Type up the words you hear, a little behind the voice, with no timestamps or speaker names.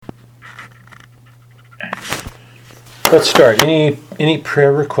Let's start. Any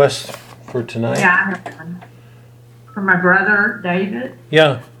prayer requests for tonight? Yeah, I have one. For my brother, David.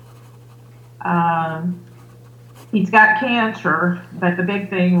 Yeah. He's got cancer, but the big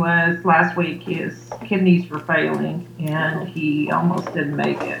thing was last week his kidneys were failing and he almost didn't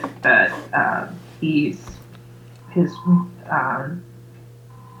make it. But his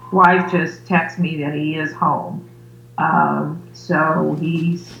wife just texted me that he is home. So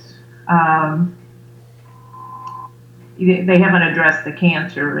they haven't addressed the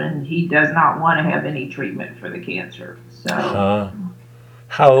cancer, and he does not want to have any treatment for the cancer. So,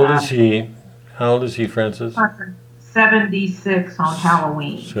 how old is he? How old is he, Francis? 76 on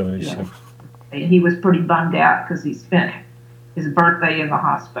Halloween. 76. Yeah. And he was pretty bummed out because he spent his birthday in the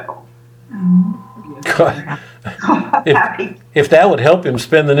hospital. God. If that would help him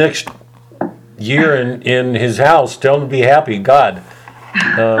spend the next year in his house, tell him to be happy. God.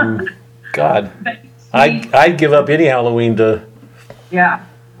 God. I'd give up any Halloween to... Yeah.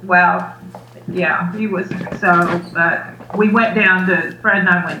 Well, yeah, he was... So, but we went down to... Fred and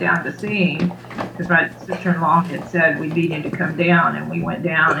I went down to see him because my sister-in-law had said we needed to come down, and we went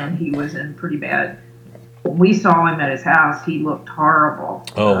down, and he was in pretty bad... When we saw him at his house, he looked horrible.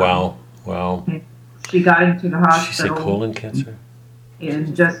 Oh, wow. Wow. She got him to the hospital. Did she say colon cancer?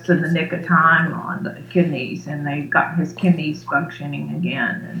 In just in the nick of time on the kidneys, and they got his kidneys functioning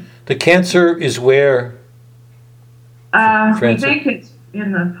again. And, the cancer is where? We think it's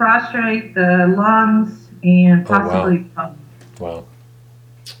in the prostate, the lungs, and possibly lungs. Wow.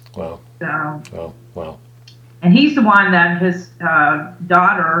 Wow. So, wow. And he's the one that his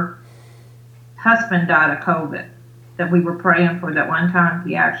husband died of COVID. That we were praying for that one time.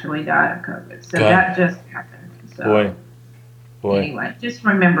 He actually died of COVID. So that just happened. So, Boy. Anyway, just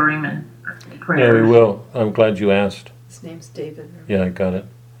remember him in prayers. Yeah, we will. I'm glad you asked. His name's David. Yeah, I got it.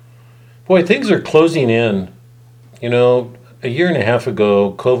 Boy, things are closing in. You know, a year and a half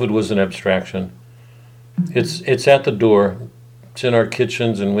ago, COVID was an abstraction. Mm-hmm. It's at the door. It's in our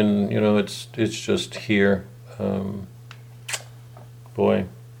kitchens, and when it's just here. Boy.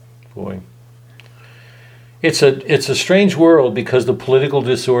 It's a strange world because the political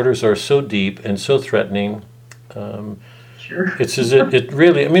disorders are so deep and so threatening. Sure. It's as it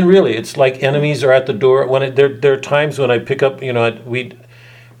really. I mean, really, it's like enemies are at the door. When there are times when I pick up,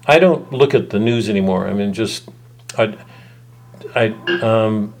 I don't look at the news anymore. I mean, my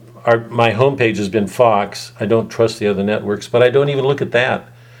homepage has been Fox. I don't trust the other networks, but I don't even look at that.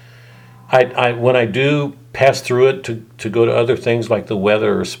 When I do pass through it to go to other things like the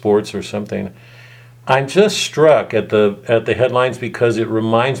weather or sports or something, I'm just struck at the headlines because it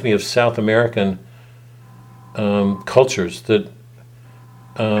reminds me of South American cultures, that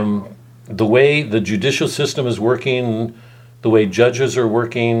the way the judicial system is working, the way judges are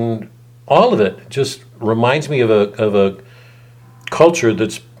working, all of it just reminds me of a culture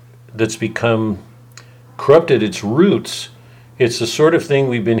that's become corrupted. Its roots. It's the sort of thing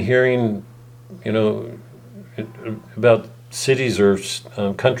we've been hearing, about cities or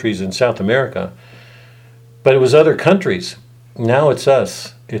countries in South America. But it was other countries. Now it's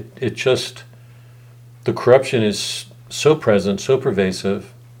us. It just, the corruption is so present, so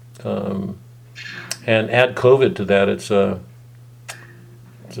pervasive, and add COVID to that. It's an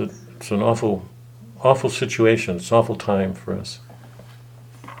awful situation. It's an awful time for us.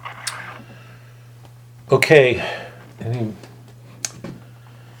 Okay. In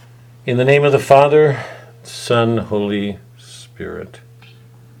the name of the Father, Son, Holy Spirit.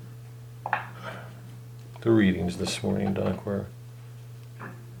 The readings this morning, Doc, were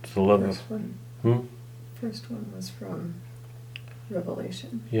the love of... First one was from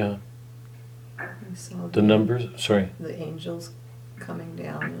Revelation. Yeah. We saw the numbers, sorry. The angels coming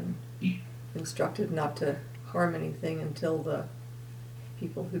down and instructed not to harm anything until the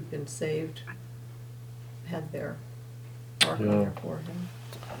people who'd been saved had their mark on their forehead.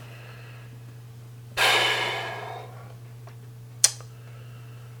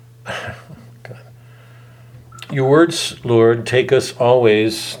 Your words, Lord, take us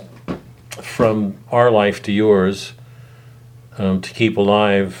always from our life to yours, to keep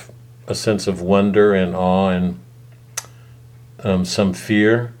alive a sense of wonder and awe and some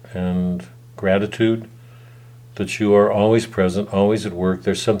fear and gratitude that you are always present, always at work.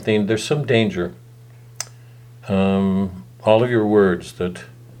 There's some danger. All of your words that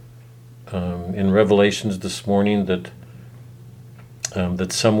in Revelations this morning that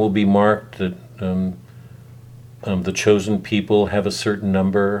some will be marked, that the chosen people have a certain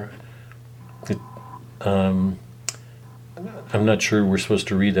number. I'm not sure we're supposed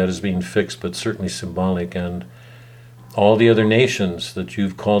to read that as being fixed, but certainly symbolic. And all the other nations that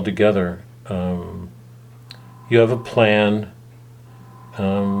you've called together You have a plan.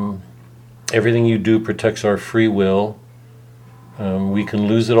 Everything you do protects our free will. We can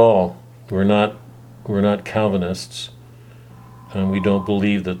lose it all. We're not Calvinists. We don't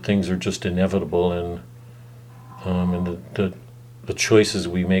believe that things are just inevitable and the choices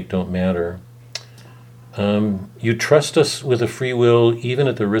we make don't matter. You trust us with a free will, even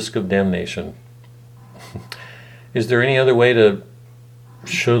at the risk of damnation. Is there any other way to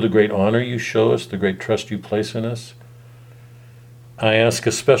show the great honor you show us, the great trust you place in us? I ask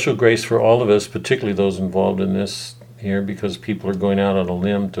a special grace for all of us, particularly those involved in this here, because people are going out on a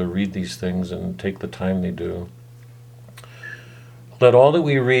limb to read these things and take the time they do. Let all that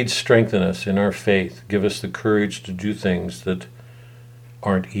we read strengthen us in our faith, give us the courage to do things that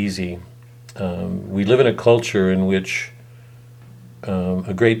aren't easy. We live in a culture in which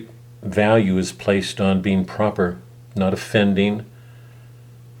a great value is placed on being proper, not offending,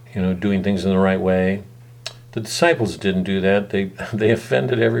 doing things in the right way. The disciples didn't do that. They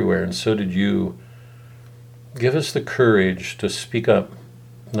offended everywhere, and so did you. Give us the courage to speak up,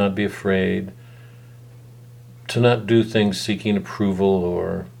 not be afraid, to not do things seeking approval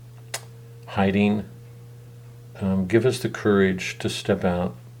or hiding. Give us the courage to step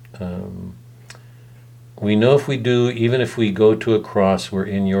out. We know if we do, even if we go to a cross, we're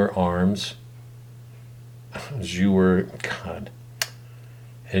in your arms, as you were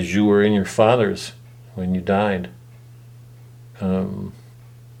in your Father's when you died.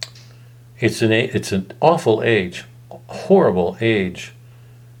 It's an awful age, horrible age.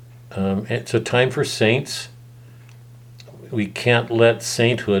 It's a time for saints. We can't let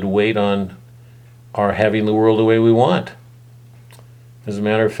sainthood wait on our having the world the way we want. As a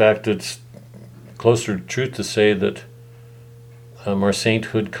matter of fact, it's closer to truth to say that our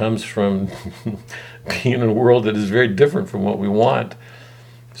sainthood comes from being in a world that is very different from what we want.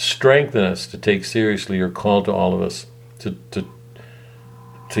 Strengthen us to take seriously your call to all of us to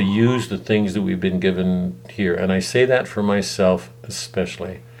use the things that we've been given here. And I say that for myself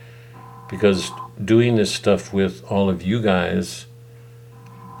especially, because doing this stuff with all of you guys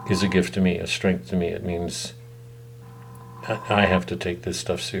is a gift to me, a strength to me. It means I have to take this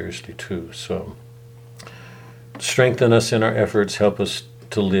stuff seriously too. So strengthen us in our efforts, help us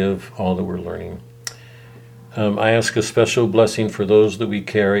to live all that we're learning. I ask a special blessing for those that we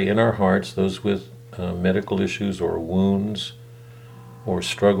carry in our hearts, those with medical issues or wounds or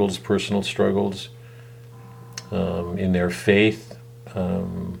struggles, personal struggles, in their faith,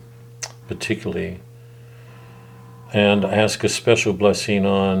 particularly. And I ask a special blessing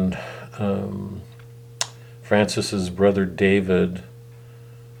on Francis's brother David.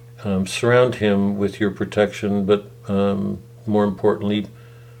 Surround him with your protection, but more importantly,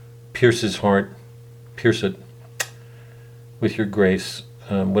 pierce his heart, pierce it with your grace.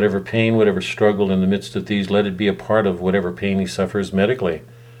 Whatever pain, whatever struggle in the midst of these, let it be a part of whatever pain he suffers medically.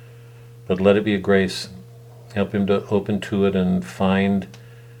 But let it be a grace. Help him to open to it and find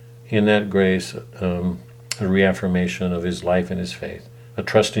in that grace a reaffirmation of his life and his faith, a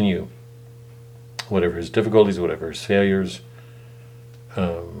trust in you. Whatever his difficulties, whatever his failures,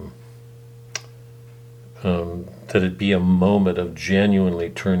 that it be a moment of genuinely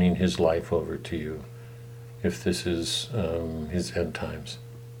turning his life over to you, if this is his end times.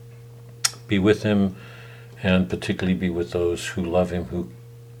 Be with him, and particularly be with those who love him, who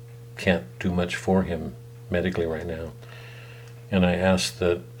can't do much for him medically right now. And I ask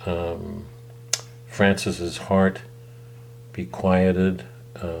that Francis's heart be quieted.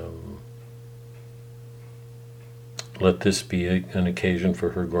 Let this be an occasion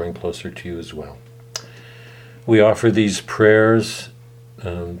for her growing closer to you as well. We offer these prayers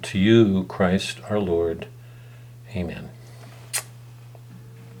to you, Christ our Lord. Amen.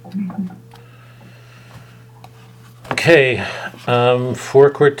 Okay, 4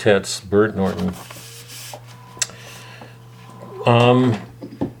 quartets, Bert Norton.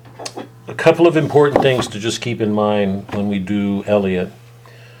 A couple of important things to just keep in mind when we do Eliot.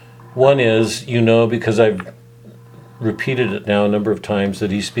 One is, because I've repeated it now a number of times,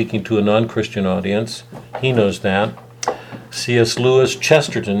 that he's speaking to a non-Christian audience. He knows that. C.S. Lewis,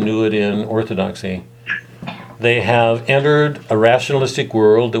 Chesterton knew it in Orthodoxy. They have entered a rationalistic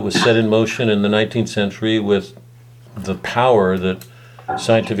world that was set in motion in the 19th century with the power that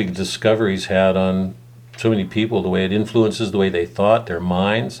scientific discoveries had on so many people, the way it influences the way they thought, their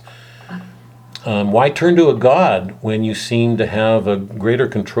minds. Why turn to a God when you seem to have a greater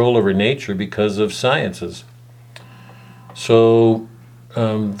control over nature because of sciences? So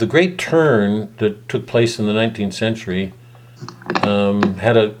the great turn that took place in the 19th century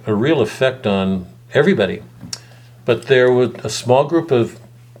had a real effect on everybody. But there was a small group of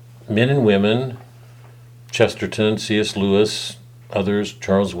men and women Chesterton, C.S. Lewis, others,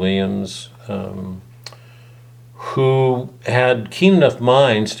 Charles Williams, who had keen enough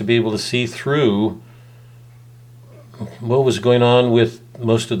minds to be able to see through what was going on with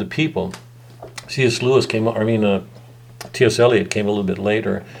most of the people. C.S. Lewis T.S. Eliot came a little bit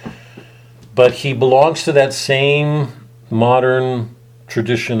later, but he belongs to that same modern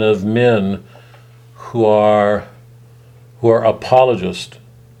tradition of men who are apologists,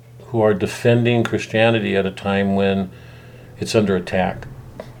 who are defending Christianity at a time when it's under attack.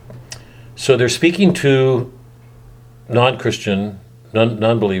 So they're speaking to non-Christian,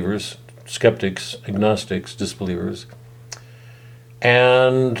 non-believers, skeptics, agnostics, disbelievers,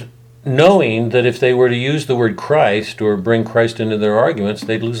 and knowing that if they were to use the word Christ or bring Christ into their arguments,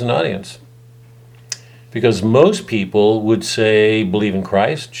 they'd lose an audience. Because most people would say, believe in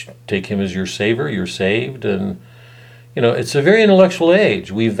Christ, take him as your savior, you're saved, and it's a very intellectual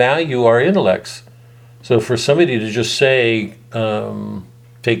age. We value our intellects. So for somebody to just say,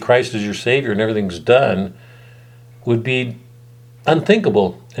 take Christ as your savior and everything's done, would be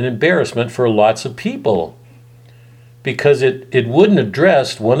unthinkable, an embarrassment for lots of people. Because it wouldn't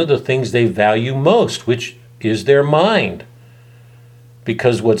address one of the things they value most, which is their mind.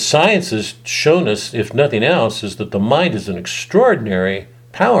 Because what science has shown us, if nothing else, is that the mind is an extraordinary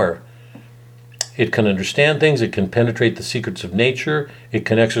power. It can understand things, it can penetrate the secrets of nature, it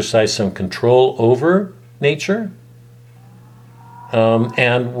can exercise some control over nature.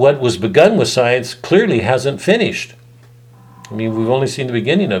 And what was begun with science clearly hasn't finished. We've only seen the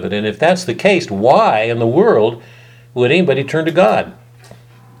beginning of it. And if that's the case, why in the world would anybody turn to God?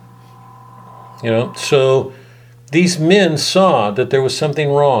 So these men saw that there was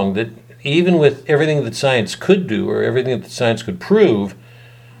something wrong, that even with everything that science could do or everything that science could prove,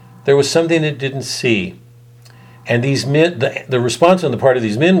 there was something it didn't see. And these men, the response on the part of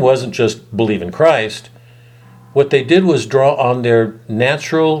these men wasn't just believe in Christ. What they did was draw on their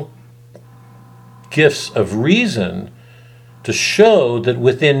natural gifts of reason to show that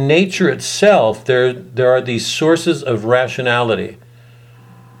within nature itself there are these sources of rationality,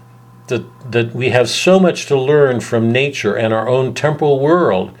 that we have so much to learn from nature and our own temporal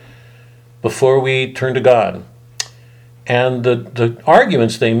world before we turn to God. And the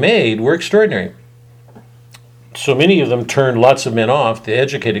arguments they made were extraordinary. So many of them turned lots of men off. The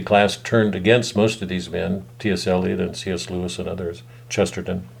educated class turned against most of these men, T.S. Eliot and C.S. Lewis and others,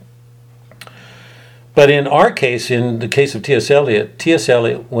 Chesterton. But in our case, in the case of T.S.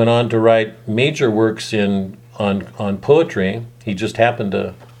 Eliot went on to write major works on poetry. He just happened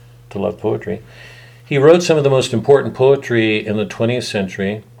to love poetry. He wrote some of the most important poetry in the 20th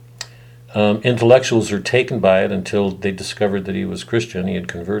century. Intellectuals are taken by it until they discovered that he was Christian, he had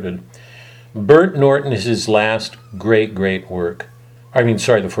converted. Burnt Norton is his last great work.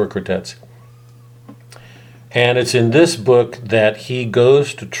 The Four Quartets. And it's in this book that he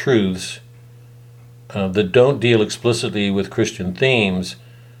goes to truths that don't deal explicitly with Christian themes,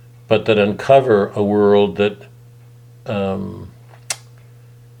 but that uncover a world that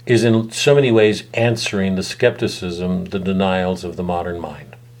is in so many ways answering the skepticism, the denials of the modern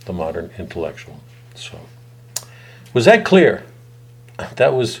mind, the modern intellectual. So, was that clear?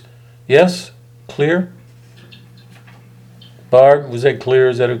 That was, yes? Clear? Barb, was that clear?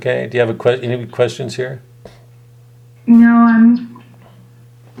 Is that okay? Do you have any questions here? No, I'm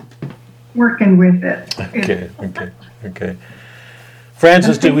working with it. Okay.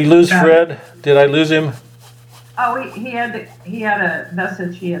 Francis, did we lose Fred? Did I lose him? Oh, he had a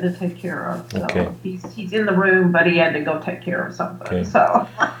message he had to take care of. So okay. He's in the room, but he had to go take care of something. Okay. So.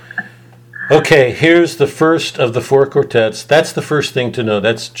 Okay, here's the first of the four quartets. That's the first thing to know.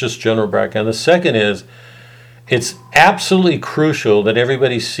 That's just general background. The second is, it's absolutely crucial that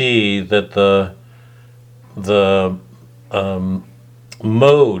everybody see that the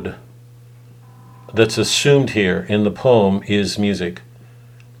mode that's assumed here in the poem is music.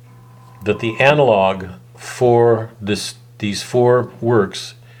 That the analog for these four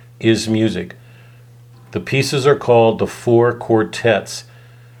works is music. The pieces are called the four quartets.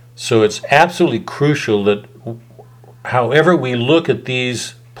 So it's absolutely crucial that however we look at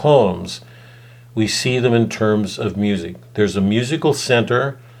these poems, we see them in terms of music. There's a musical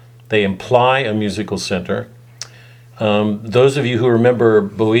center. They imply a musical center. Those of you who remember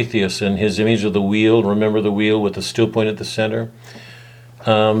Boethius and his image of the wheel, remember the wheel with the still point at the center?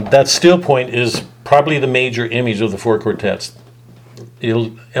 That still point is probably the major image of the four quartets.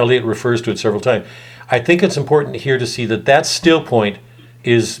 Eliot refers to it several times. I think it's important here to see that still point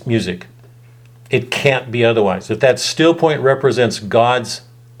is music. It can't be otherwise. If that still point represents God's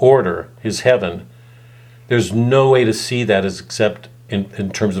order, his heaven, there's no way to see that except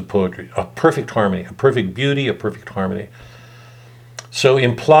in terms of poetry. A perfect harmony, a perfect beauty, a perfect harmony. So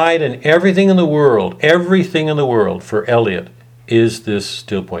implied in everything in the world for Eliot is this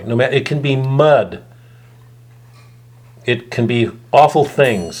still point. No matter, it can be mud. It can be awful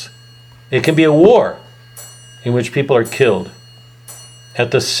things. It can be a war in which people are killed.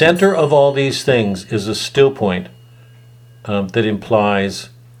 At the center of all these things is a still point that implies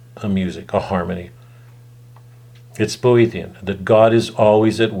a music, a harmony. It's Boethian, that God is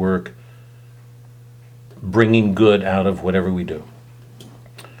always at work bringing good out of whatever we do.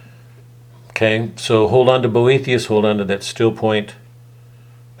 Okay, so hold on to Boethius, hold on to that still point.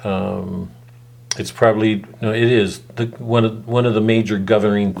 It's probably, no, it is one of the major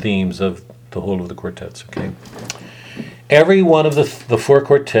governing themes of the whole of the quartets, okay? Every one of the four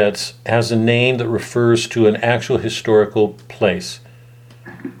quartets has a name that refers to an actual historical place.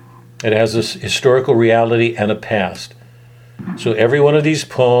 It has a historical reality and a past. So every one of these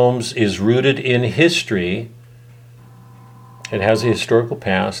poems is rooted in history. It has a historical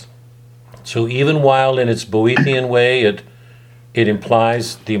past. So even while in its Boethian way it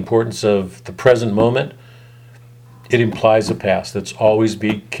implies the importance of the present moment, it implies a past that's always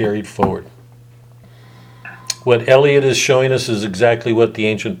being carried forward. What Eliot is showing us is exactly what the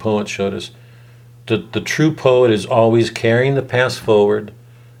ancient poets showed us. The true poet is always carrying the past forward,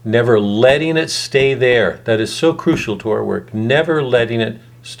 never letting it stay there. That is so crucial to our work, never letting it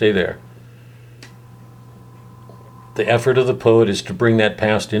stay there. The effort of the poet is to bring that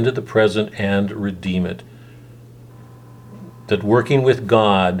past into the present and redeem it. That working with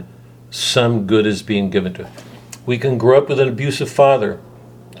God, some good is being given to it. We can grow up with an abusive father,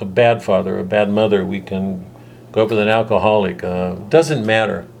 a bad mother. We can grow up with an alcoholic. Doesn't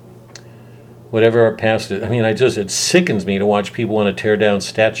matter. Whatever our past is. I mean, it sickens me to watch people want to tear down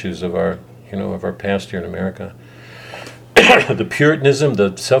statues of our past here in America. The Puritanism,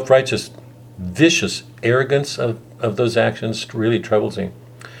 the self-righteous, vicious arrogance of those actions really troubles me.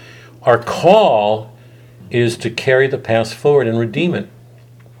 Our call is to carry the past forward and redeem it.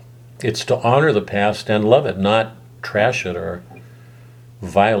 It's to honor the past and love it, not trash it or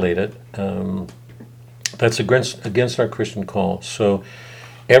violate it. That's against our Christian call. So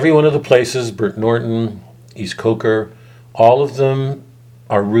every one of the places, Bert Norton, East Coker, all of them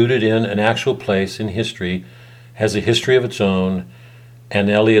are rooted in an actual place in history, has a history of its own, and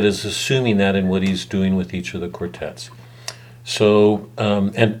Eliot is assuming that in what he's doing with each of the quartets. So,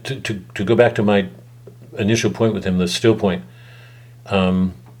 and to go back to my initial point with him, the still point,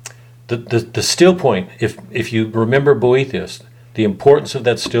 the still point, if you remember Boethius, the importance of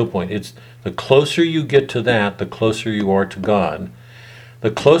that still point, it's the closer you get to that, the closer you are to God.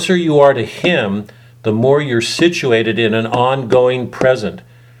 The closer you are to Him, the more you're situated in an ongoing present.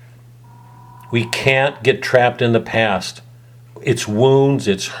 We can't get trapped in the past. Its wounds,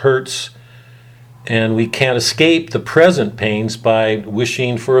 its hurts, and we can't escape the present pains by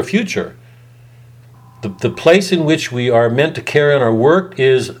wishing for a future. The place in which we are meant to carry on our work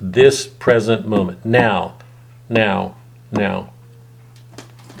is this present moment. Now.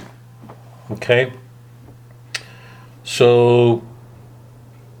 Okay? So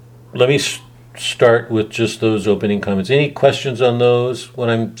let me start with just those opening comments. Any questions on those, what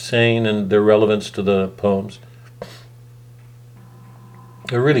I'm saying, and their relevance to the poems?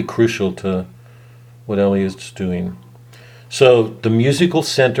 They're really crucial to what Eliot's doing. So the musical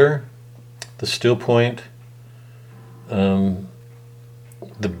center, the still point, the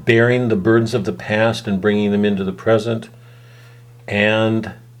bearing the burdens of the past and bringing them into the present,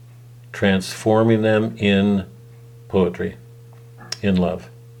 and transforming them in poetry, in love.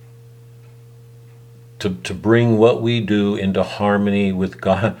 To bring what we do into harmony with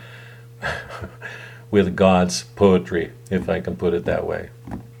God, with God's poetry, if I can put it that way.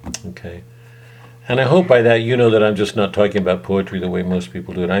 Okay. And I hope by that you know that I'm just not talking about poetry the way most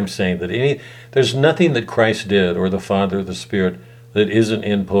people do it. I'm saying that there's nothing that Christ did, or the Father, or the Spirit, that isn't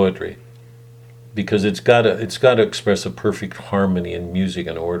in poetry, because it's got to express a perfect harmony and music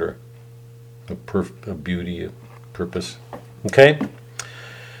and order, a beauty, a purpose. Okay.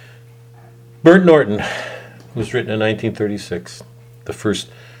 Bert Norton was written in 1936, the first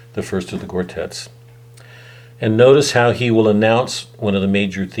of the quartets. And notice how he will announce one of the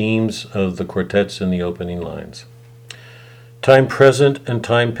major themes of the quartets in the opening lines. Time present and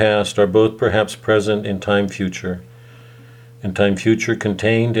time past are both perhaps present in time future, and time future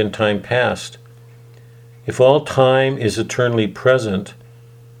contained in time past. If all time is eternally present,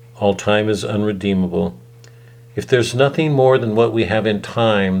 all time is unredeemable. If there's nothing more than what we have in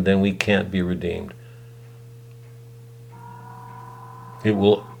time, then we can't be redeemed. It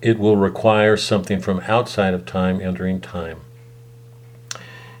will require something from outside of time entering time.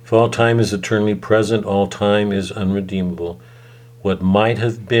 If all time is eternally present, all time is unredeemable. What might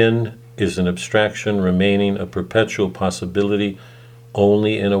have been is an abstraction remaining a perpetual possibility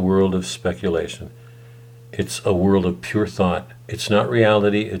only in a world of speculation. It's a world of pure thought. It's not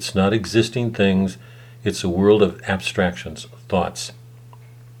reality. It's not existing things. It's a world of abstractions, thoughts.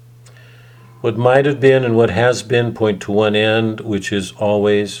 What might have been and what has been point to one end, which is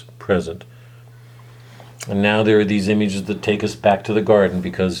always present. And now there are these images that take us back to the garden,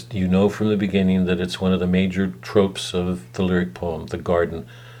 because you know from the beginning that it's one of the major tropes of the lyric poem, the garden.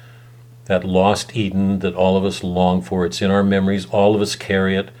 That lost Eden that all of us long for. It's in our memories. All of us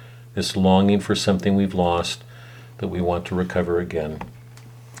carry it, this longing for something we've lost that we want to recover again.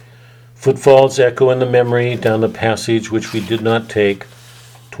 Footfalls echo in the memory down the passage which we did not take,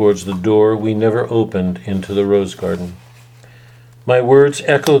 towards the door we never opened into the rose garden. My words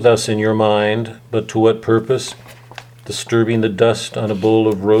echo thus in your mind, but to what purpose? Disturbing the dust on a bowl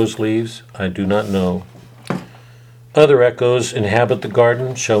of rose leaves? I do not know. Other echoes inhabit the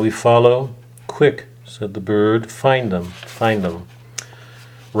garden. Shall we follow? Quick, said the bird, find them, find them.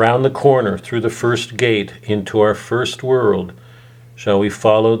 Round the corner, through the first gate, into our first world. Shall we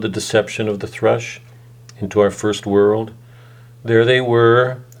follow the deception of the thrush into our first world? There they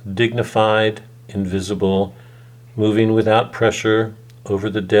were, dignified, invisible, moving without pressure over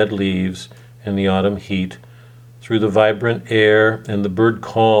the dead leaves and the autumn heat, through the vibrant air, and the bird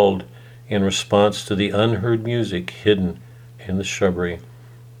called in response to the unheard music hidden in the shrubbery,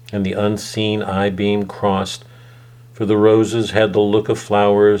 and the unseen eye-beam crossed, for the roses had the look of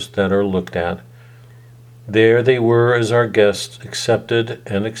flowers that are looked at. There they were as our guests, accepted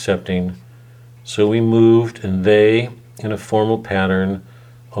and accepting. So we moved, and they, in a formal pattern,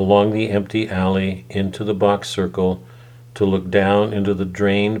 along the empty alley into the box circle to look down into the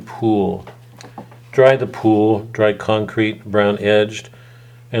drained pool. Dry the pool, dry concrete, brown-edged,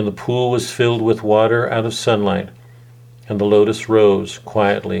 and the pool was filled with water out of sunlight, and the lotus rose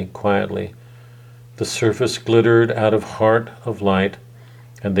quietly, quietly. The surface glittered out of heart of light,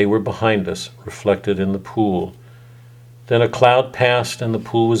 and they were behind us, reflected in the pool. Then a cloud passed, and the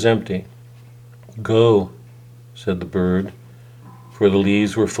pool was empty. Go, said the bird, for the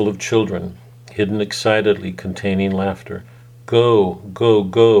leaves were full of children, hidden excitedly, containing laughter. Go, go,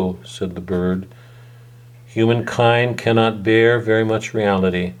 go, said the bird. Humankind cannot bear very much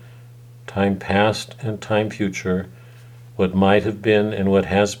reality. Time past and time future, what might have been and what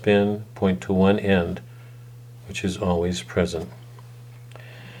has been, point to one end, which is always present.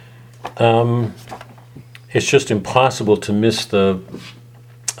 It's just impossible to miss the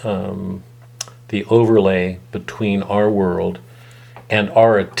overlay between our world and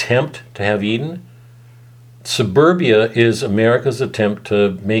our attempt to have Eden. Suburbia is America's attempt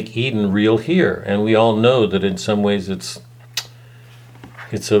to make Eden real here, and we all know that in some ways it's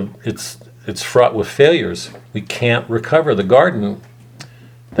fraught with failures. We can't recover the garden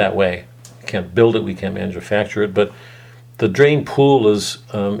that way. We can't build it. We can't manufacture it. But the drained pool is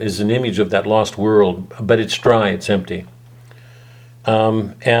an image of that lost world, but it's dry. It's empty.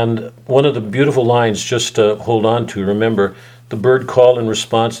 And one of the beautiful lines, just to hold on to, remember, the bird called in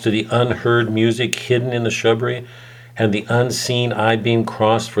response to the unheard music hidden in the shrubbery, and the unseen eye-beam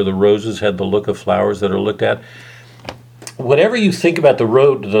crossed, for the roses had the look of flowers that are looked at. Whatever you think about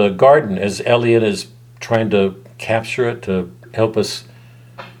the garden, as Eliot is trying to capture it, to help us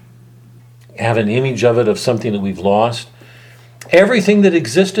have an image of it, of something that we've lost, everything that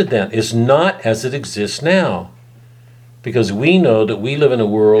existed then is not as it exists now. Because we know that we live in a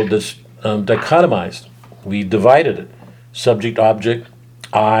world that's dichotomized. We divided it. Subject, object,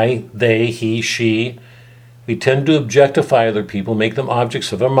 I, they, he, she. We tend to objectify other people, make them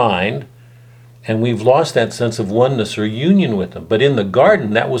objects of our mind, and we've lost that sense of oneness or union with them. But in the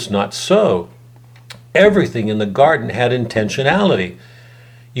garden, that was not so. Everything in the garden had intentionality.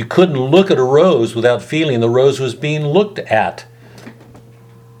 You couldn't look at a rose without feeling the rose was being looked at.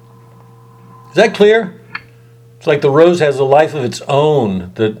 Is that clear? It's like the rose has a life of its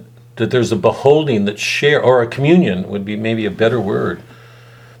own, that there's a beholding that share, or a communion would be maybe a better word,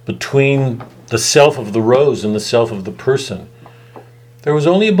 between the self of the rose and the self of the person. There was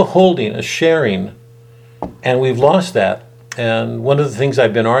only a beholding, a sharing, and we've lost that. And one of the things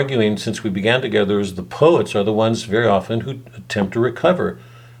I've been arguing since we began together is the poets are the ones very often who attempt to recover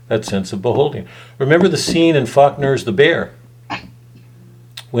that sense of beholding. Remember the scene in Faulkner's The Bear,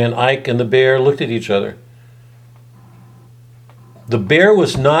 when Ike and the bear looked at each other. The bear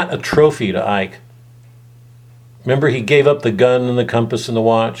was not a trophy to Ike. Remember, he gave up the gun and the compass and the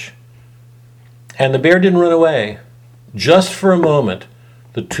watch. And the bear didn't run away. Just for a moment,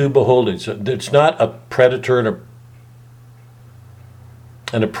 the two beholding. So it's not a predator and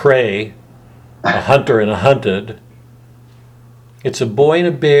and a prey, a hunter and a hunted. It's a boy and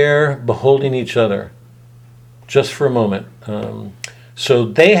a bear beholding each other, just for a moment. So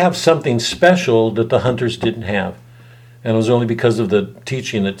they have something special that the hunters didn't have. And it was only because of the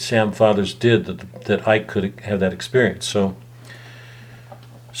teaching that Sam Fathers did that I could have that experience. So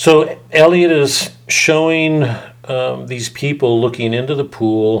Eliot is showing these people looking into the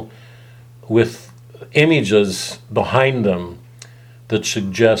pool with images behind them that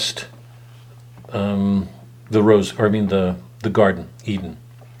suggest the Garden, Eden,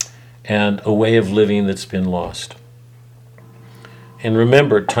 and a way of living that's been lost. And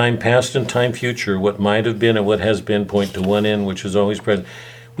remember, time past and time future, what might have been and what has been point to one end, which is always present.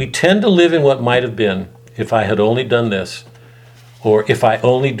 We tend to live in what might have been, if I had only done this, or if I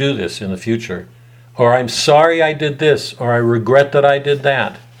only do this in the future, or I'm sorry I did this, or I regret that I did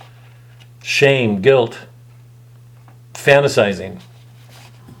that. Shame, guilt, fantasizing.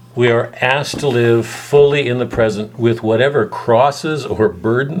 We are asked to live fully in the present with whatever crosses or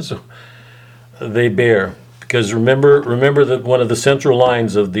burdens they bear. Because remember that one of the central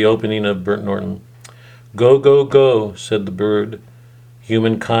lines of the opening of Burnt Norton, "Go, go, go," said the bird.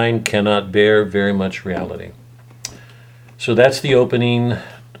 "Humankind cannot bear very much reality." So that's the opening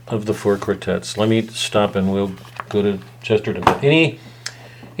of the four quartets. Let me stop and we'll go to Chesterton. Any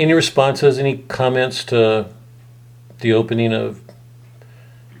responses, any comments to the opening of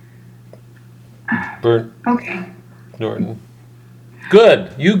Burnt Norton?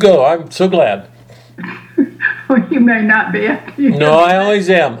 Good, you go. I'm so glad. Well, you may not be. No, I always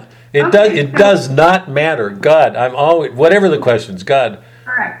am. It does not matter. God, I'm always, whatever the questions, God.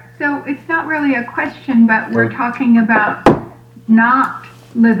 All right. So it's not really a question, but we're talking about not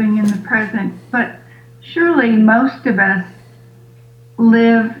living in the present. But surely most of us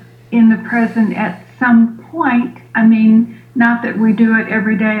live in the present at some point. I mean, not that we do it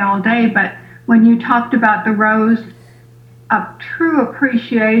every day, all day, but when you talked about the rose of true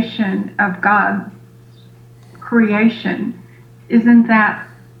appreciation of God's creation, isn't that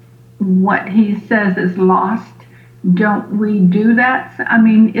what he says is lost? Don't we do that? I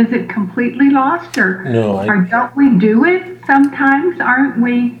mean, is it completely lost, or don't we do it sometimes? Aren't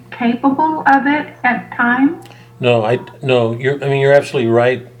we capable of it at times? You're absolutely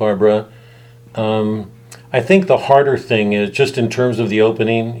right, Barbara. I think the harder thing is just in terms of the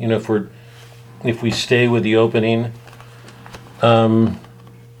opening. If we stay with the opening,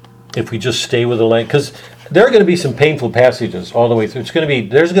 if we just stay with the light, because there are going to be some painful passages all the way through.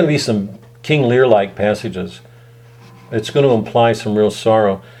 There's going to be some King Lear-like passages. It's going to imply some real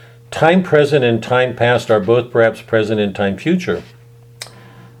sorrow. Time present and time past are both perhaps present in time future.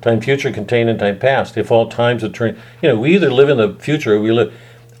 Time future contained in time past. If all times are turned, we either live in the future or we live.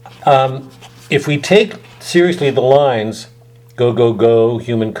 If we take seriously the lines, "Go, go, go,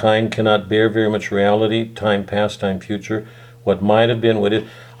 humankind cannot bear very much reality, time past, time future, what might have been, what is,"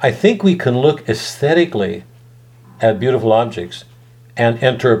 I think we can look aesthetically at beautiful objects and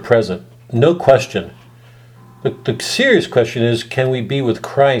enter a present. No question. The serious question is, can we be with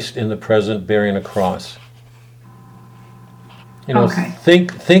Christ in the present bearing a cross? Okay.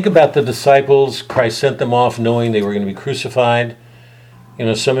 Think about the disciples. Christ sent them off knowing they were going to be crucified.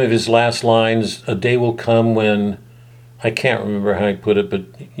 Some of his last lines, "A day will come when," I can't remember how he put it, but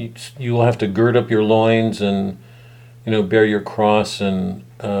you will have to gird up your loins and bear your cross. And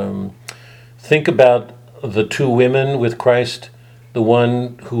think about the two women with Christ, the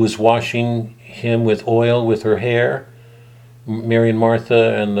one who was washing him with oil with her hair, Mary and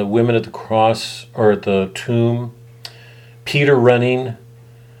Martha, and the women at the cross or at the tomb, Peter running.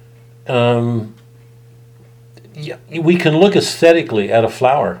 We can look aesthetically at a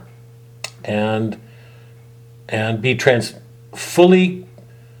flower and be fully,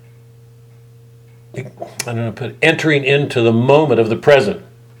 entering into the moment of the present.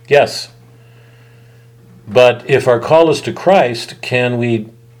 Yes. But if our call is to Christ, can we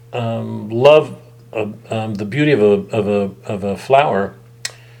love the beauty of a flower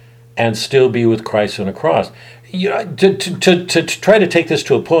and still be with Christ on a cross? To try to take this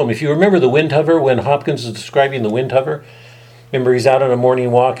to a poem, if you remember the wind hover, when Hopkins is describing the wind hover, remember he's out on a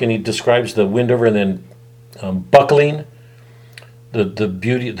morning walk and he describes the wind hover and then buckling, the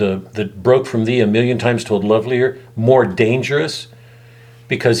beauty that broke from thee a million times told lovelier, more dangerous,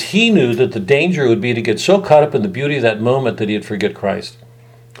 because he knew that the danger would be to get so caught up in the beauty of that moment that he'd forget Christ.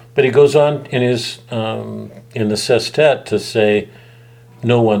 But he goes on in his in the sestet to say,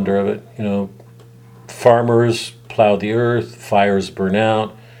 no wonder of it. Farmers plow the earth, fires burn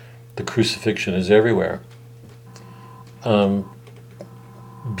out, the crucifixion is everywhere.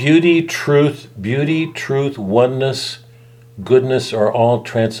 Beauty, truth, oneness, goodness are all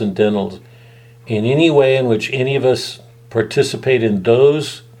transcendental. In any way in which any of us participate in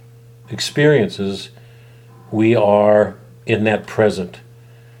those experiences, we are in that present.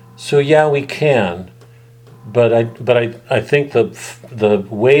 So yeah, we can, but I think the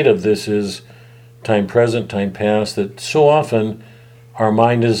weight of this is time present, time past, that so often our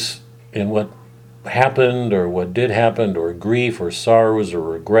mind is in what happened or what did happen, or grief or sorrows or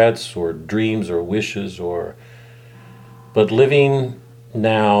regrets or dreams or wishes, but living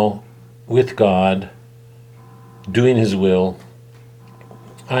now with God, doing His will.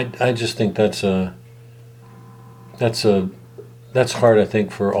 I just think that's hard, I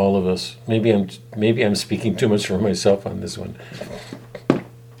think, for all of us. Maybe I'm speaking too much for myself on this one.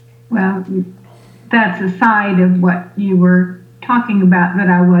 Well, that's a side of what you were talking about that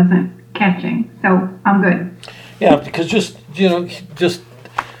I wasn't catching, so I'm good. Yeah, because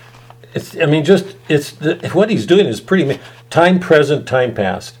what he's doing is pretty. Time present, time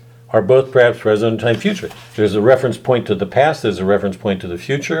past are both perhaps present and time future. There's a reference point to the past. There's a reference point to the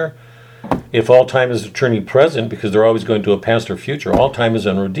future. If all time is eternally present, because they're always going to a past or future, all time is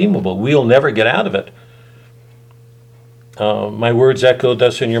unredeemable. We'll never get out of it. My words echo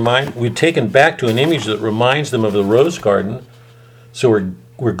thus in your mind. We're taken back to an image that reminds them of the rose garden. So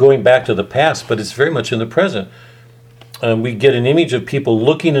we're going back to the past, but it's very much in the present. We get an image of people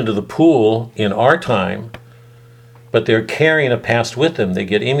looking into the pool in our time, but they're carrying a past with them. They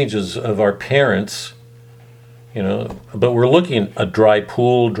get images of our parents, but we're looking a dry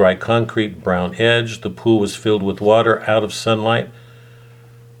pool, dry concrete, brown edge. The pool was filled with water out of sunlight.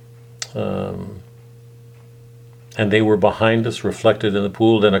 And they were behind us, reflected in the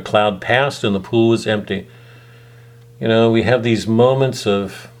pool. Then a cloud passed and the pool was empty. We have these moments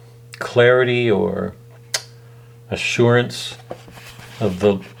of clarity or assurance of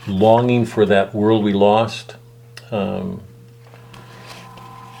the longing for that world we lost.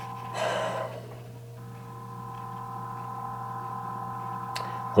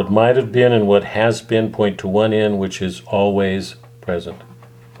 What might have been and what has been point to one end, which is always present.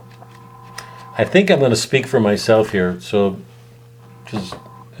 I think I'm going to speak for myself here, so because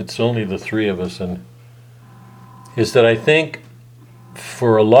it's only the three of us, and is that I think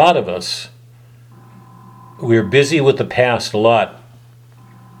for a lot of us, we're busy with the past a lot,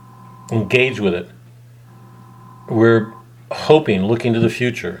 engaged with it. We're hoping, looking to the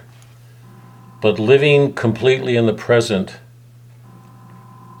future, but living completely in the present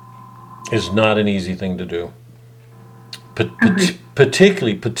is not an easy thing to do.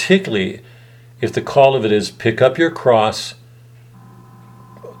 Particularly if the call of it is pick up your cross,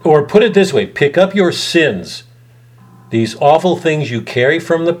 or put it this way, pick up your sins, these awful things you carry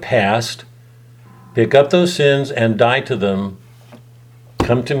from the past, pick up those sins and die to them.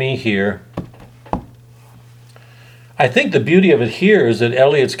 Come to me here. I think the beauty of it here is that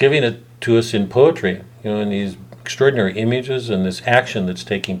Eliot's giving it to us in poetry, in these extraordinary images and this action that's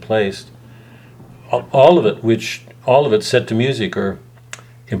taking place. All of it set to music, or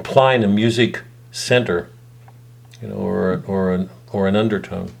implying a music center, or an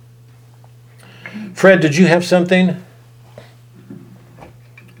undertone. Fred, did you have something?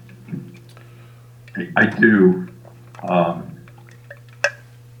 I do.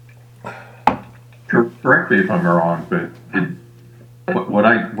 Correct me if I'm wrong, but what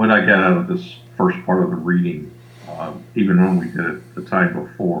I got out of this first part of the reading, even when we did it the time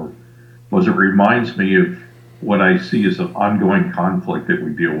before, was it reminds me of what I see as an ongoing conflict that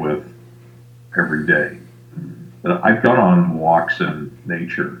we deal with every day. I've gone on walks in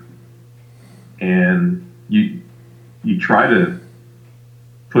nature, and you try to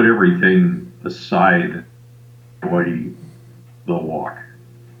put everything aside while you walk.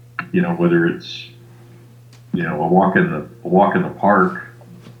 Whether it's a walk in the park,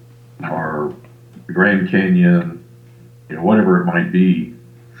 or the Grand Canyon, whatever it might be,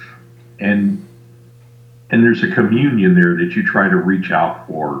 and there's a communion there that you try to reach out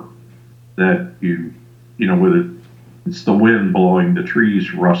for, that whether it's the wind blowing, the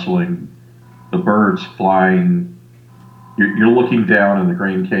trees rustling, the birds flying. You're looking down in the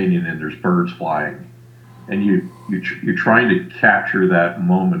Grand Canyon and there's birds flying, and you're trying to capture that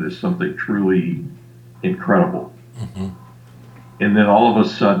moment as something truly incredible. Mm-hmm. And then all of a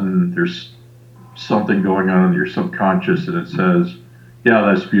sudden there's something going on in your subconscious, and it says, yeah,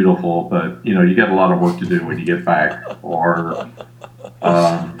 that's beautiful, but you got a lot of work to do when you get back. Or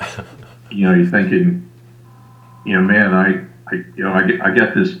you're thinking, man, I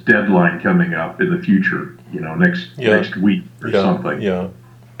got this deadline coming up in the future, next week or something. Yeah.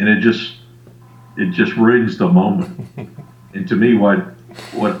 And it just ruins the moment. And to me, what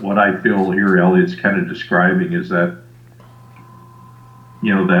I feel here Eliot's kind of describing is that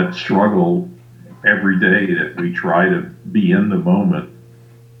that struggle every day that we try to be in the moment,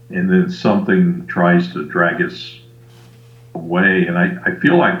 and then something tries to drag us away. And I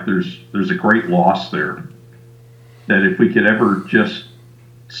feel like there's a great loss there, that if we could ever just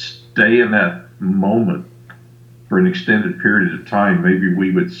stay in that moment for an extended period of time, maybe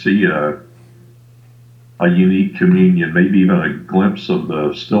we would see a unique communion, maybe even a glimpse of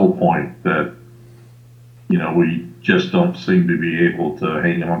the still point that, we just don't seem to be able to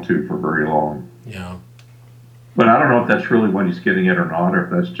hang on to for very long. Yeah. But I don't know if that's really what he's getting at or not, or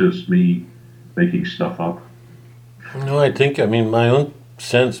if that's just me making stuff up. No, my own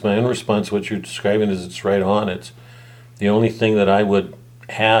sense, my own response, what you're describing is it's right on. It's the only thing that I would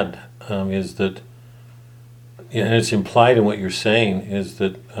add is that, and it's implied in what you're saying, is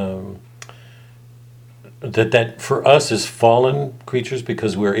that that for us as fallen creatures,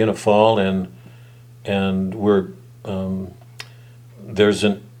 because we're in a fall and we're there's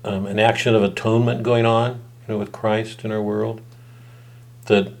an action of atonement going on, with Christ in our world,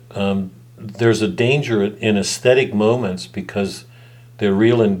 that there's a danger in aesthetic moments because they're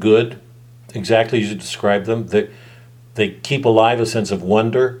real and good, exactly as you described them. They keep alive a sense of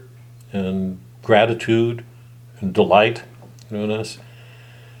wonder and gratitude and delight, in us.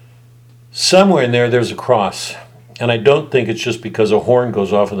 Somewhere in there's a cross. And I don't think it's just because a horn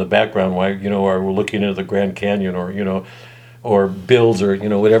goes off in the background while, or we're looking into the Grand Canyon or Bills or,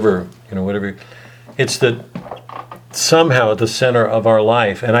 whatever. It's that somehow at the center of our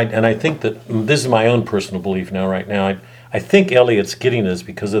life, and I think that this is my own personal belief right now. I think Eliot's getting this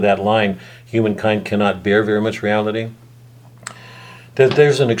because of that line, humankind cannot bear very much reality. That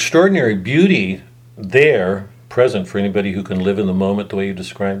there's an extraordinary beauty there present for anybody who can live in the moment the way you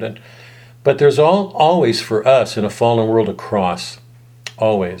described it. But there's always for us in a fallen world a cross,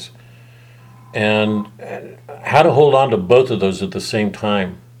 always. And how to hold on to both of those at the same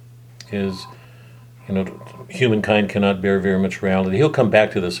time is, humankind cannot bear very much reality. He'll come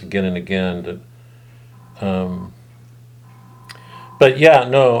back to this again and again. But yeah,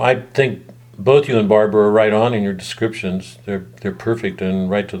 no, I think both you and Barbara are right on in your descriptions. They're perfect and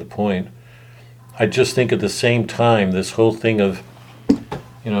right to the point. I just think at the same time, this whole thing of,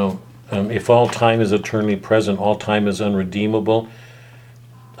 if all time is eternally present, all time is unredeemable.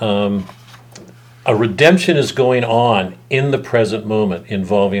 A redemption is going on in the present moment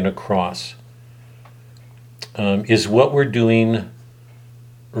involving a cross. Is what we're doing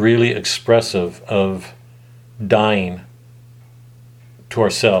really expressive of dying to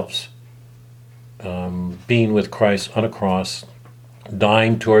ourselves, being with Christ on a cross,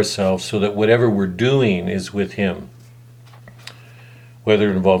 dying to ourselves so that whatever we're doing is with Him, whether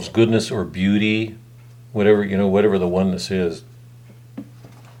it involves goodness or beauty, whatever the oneness is.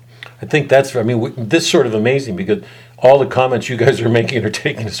 I think that's, this is sort of amazing because all the comments you guys are making are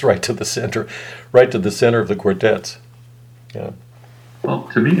taking us right to the center of the quartets. Yeah. Well,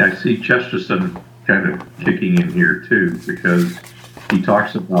 to me, I see Chesterton kind of kicking in here too, because he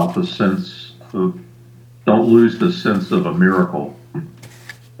talks about the sense of, don't lose the sense of a miracle.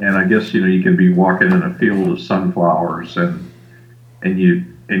 And I guess, you can be walking in a field of sunflowers and you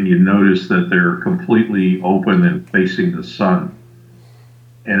notice that they're completely open and facing the sun.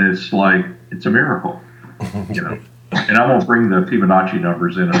 And it's like, it's a miracle, And I won't bring the Fibonacci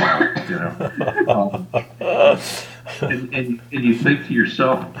numbers in and out, and you think to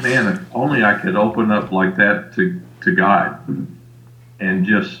yourself, man, if only I could open up like that to God and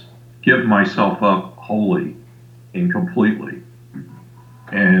just give myself up wholly and completely.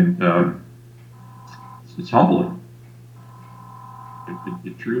 And it's humbling.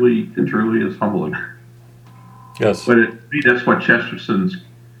 It truly is humbling. Yes. But to me, that's what Chesterton's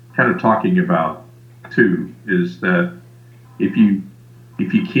kind of talking about too, is that if you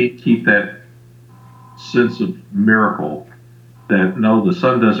can't keep that sense of miracle, that no, the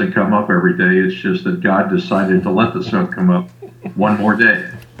sun doesn't come up every day, it's just that God decided to let the sun come up one more day.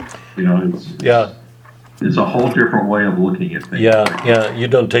 It's a whole different way of looking at things. Yeah, you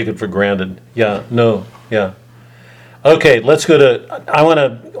don't take it for granted. Yeah. Okay, let's go to, I want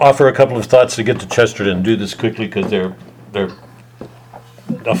to offer a couple of thoughts to get to Chesterton. Do this quickly because they're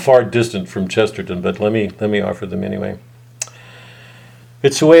a far distant from Chesterton, but let me offer them anyway.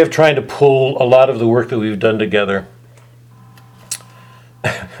 It's a way of trying to pull a lot of the work that we've done together.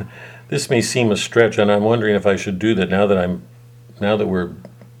 This may seem a stretch, and I'm wondering if I should do that now that we're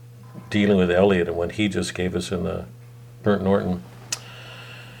dealing with Eliot and what he just gave us in the Burnt Norton.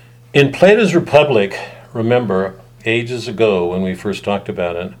 In Plato's Republic, remember, ages ago when we first talked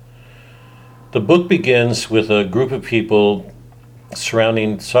about it, the book begins with a group of people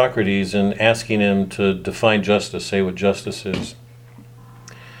surrounding Socrates and asking him to define justice, say what justice is.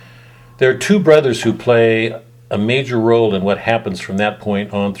 There are two brothers who play a major role in what happens from that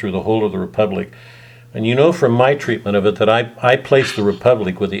point on through the whole of the Republic. And you know from my treatment of it that I place the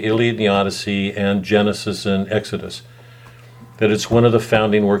Republic with the Iliad and the Odyssey and Genesis and Exodus, that it's one of the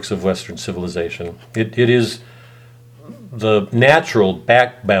founding works of Western civilization. It is the natural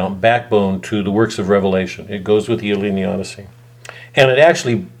backbone to the works of Revelation. It goes with the Iliad and the Odyssey. And it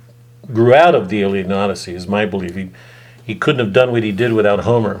actually grew out of the Iliad and Odyssey, is my belief. He couldn't have done what he did without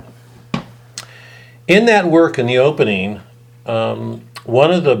Homer. In that work, in the opening,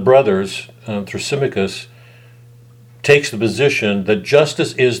 one of the brothers, Thrasymachus, takes the position that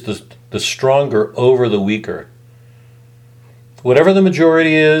justice is the stronger over the weaker. Whatever the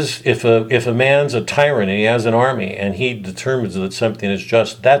majority is, if a man's a tyrant and he has an army and he determines that something is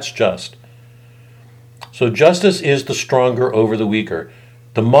just, that's just. So justice is the stronger over the weaker.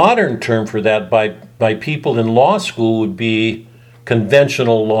 The modern term for that by people in law school would be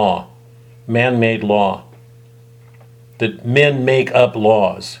conventional law, man-made law, that men make up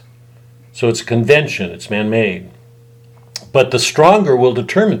laws. So it's a convention, it's man-made. But the stronger will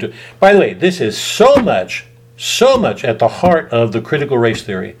determine to. By the way, this is so much at the heart of the critical race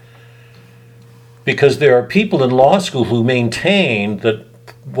theory, because there are people in law school who maintain that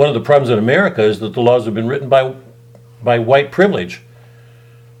one of the problems in America is that the laws have been written by white privilege.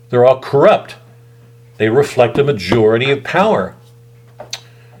 They're all corrupt. They reflect a majority of power.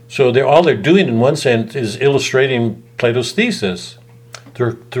 So all they're doing in one sense is illustrating Plato's thesis.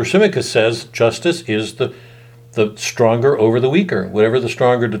 Thrasymachus says justice is the stronger over the weaker. Whatever the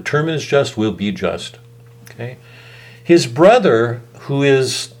stronger determines just will be just. Okay? His brother, who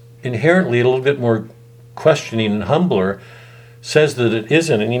is inherently a little bit more questioning and humbler, says that it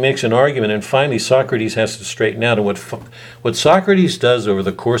isn't, and he makes an argument, and finally Socrates has to straighten out. And what Socrates does over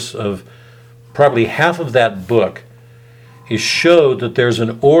the course of probably half of that book is show that there's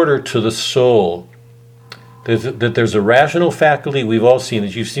an order to the soul, that there's a rational faculty. We've all seen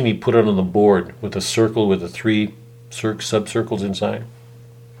it. You've seen me put it on the board with a circle with the three subcircles inside.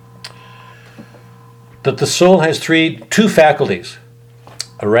 That the soul has two faculties,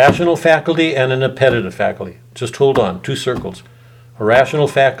 a rational faculty and an appetitive faculty. Just hold on, two circles. A rational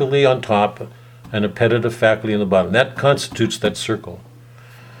faculty on top, an appetitive faculty on the bottom. That constitutes that circle.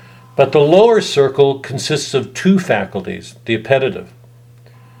 But the lower circle consists of two faculties, the appetitive.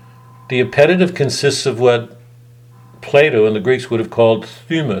 The appetitive consists of what Plato and the Greeks would have called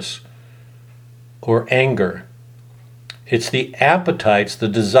thumos, or anger. It's the appetites, the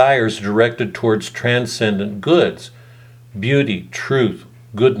desires directed towards transcendent goods, beauty, truth,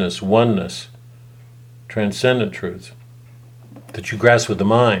 goodness, oneness, transcendent truths that you grasp with the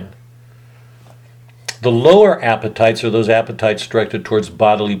mind. The lower appetites are those appetites directed towards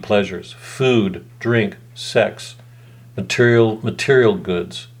bodily pleasures, food, drink, sex, material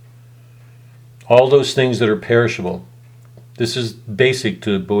goods, all those things that are perishable. This is basic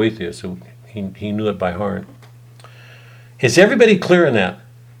to Boethius, so he knew it by heart. Is everybody clear in that?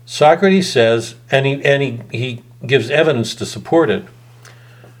 Socrates says, and he gives evidence to support it,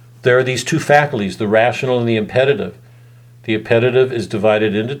 there are these two faculties, the rational and the appetitive. The appetitive is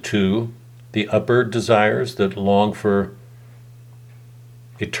divided into two, the upper desires that long for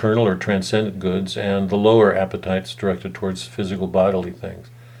eternal or transcendent goods, and the lower appetites directed towards physical bodily things.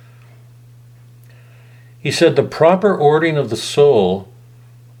 He said the proper ordering of the soul,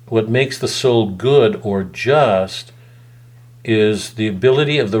 what makes the soul good or just, is the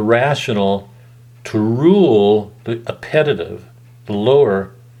ability of the rational to rule the appetitive, the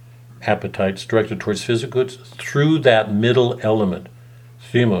lower appetites directed towards physical goods, through that middle element,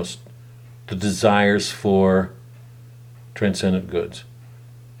 thumos, the desires for transcendent goods.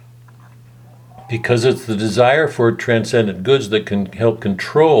 Because it's the desire for transcendent goods that can help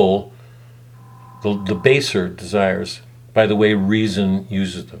control the baser desires by the way reason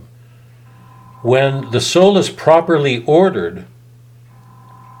uses them. When the soul is properly ordered,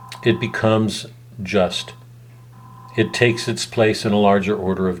 it becomes just. It takes its place in a larger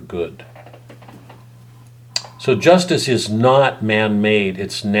order of good. So justice is not man-made,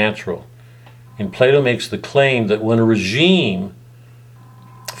 it's natural. And Plato makes the claim that when a regime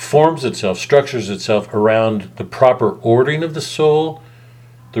forms itself, structures itself around the proper ordering of the soul,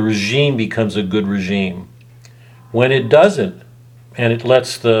 the regime becomes a good regime. When it doesn't, and it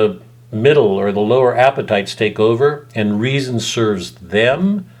lets the middle or the lower appetites take over, and reason serves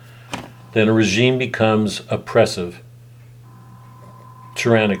them, then a regime becomes oppressive,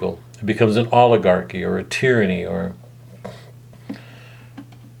 tyrannical. It becomes an oligarchy or a tyranny or...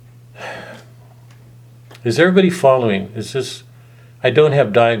 Is everybody following? Is this... I don't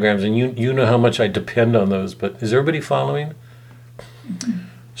have diagrams, and you know how much I depend on those, but is everybody following?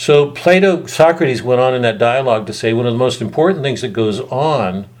 So Socrates went on in that dialogue to say one of the most important things that goes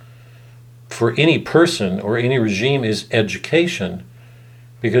on for any person or any regime is education,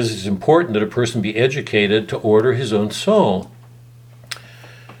 because it's important that a person be educated to order his own soul.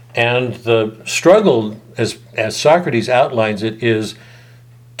 And the struggle, as Socrates outlines it, is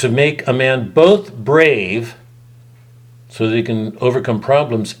to make a man both brave so that he can overcome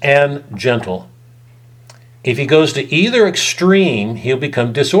problems and gentle. If he goes to either extreme, he'll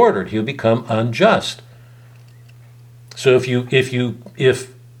become disordered, he'll become unjust. So if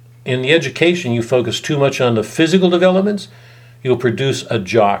in the education you focus too much on the physical developments, you'll produce a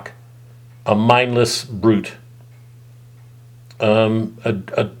jock, a mindless brute.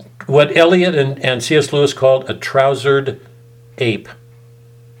 What Eliot and C.S. Lewis called a trousered ape.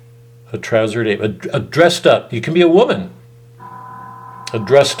 A trousered ape. A dressed up. You can be a woman. A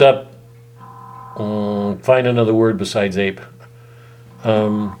dressed up, find another word besides ape.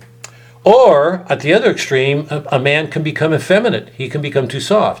 Or, at the other extreme, a man can become effeminate. He can become too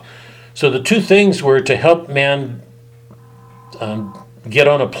soft. So the two things were to help man get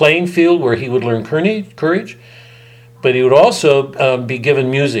on a playing field where he would learn courage, but he would also be given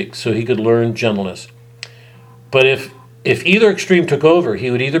music so he could learn gentleness. But if either extreme took over,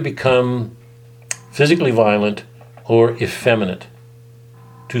 he would either become physically violent or effeminate,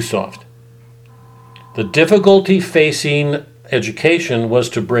 too soft. The difficulty facing education was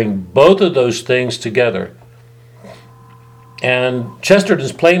to bring both of those things together. And Chesterton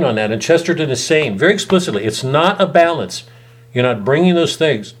is playing on that, and Chesterton is saying very explicitly, it's not a balance. You're not bringing those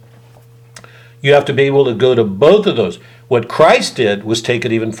things. You have to be able to go to both of those. What Christ did was take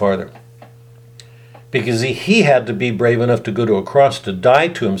it even farther. Because he had to be brave enough to go to a cross, to die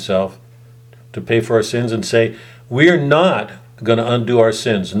to himself, to pay for our sins, and say, we're not going to undo our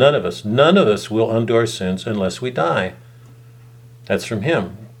sins. None of us will undo our sins unless we die. That's from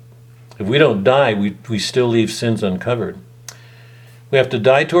him. If we don't die, we still leave sins uncovered. We have to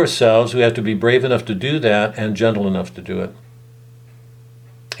die to ourselves. We have to be brave enough to do that and gentle enough to do it.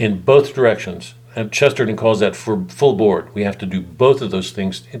 In both directions. And Chesterton calls that for full board. We have to do both of those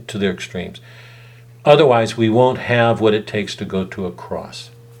things to their extremes. Otherwise, we won't have what it takes to go to a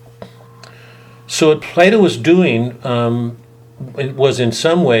cross. So what Plato was doing was in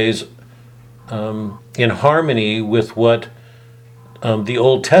some ways in harmony with what the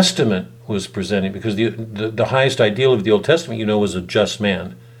Old Testament was presenting, because the highest ideal of the Old Testament, was a just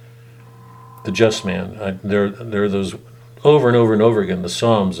man. The just man. There are those over and over and over again. The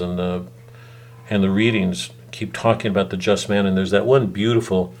Psalms and the readings keep talking about the just man. And there's that one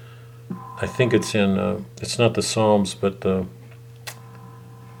beautiful, I think it's in, it's not the Psalms, but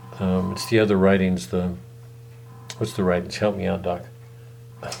it's the other writings. What's the writings? Help me out, Doc.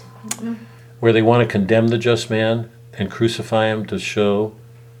 Where they want to condemn the just man and crucify him to show.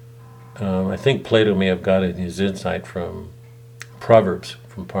 I think Plato may have gotten his insight from Proverbs.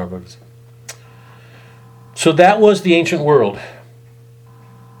 So that was the ancient world,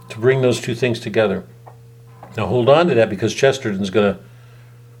 to bring those two things together. Now hold on to that, because Chesterton's going to,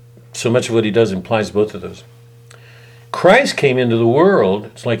 so much of what he does implies both of those. Christ came into the world.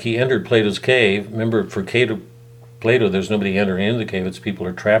 It's like he entered Plato's cave. Remember, for Plato, there's nobody entering into the cave. It's people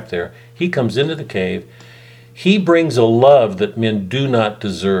are trapped there. He comes into the cave. He brings a love that men do not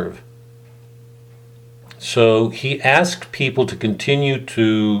deserve. So he asked people to continue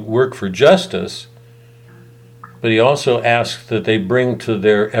to work for justice, but he also asked that they bring to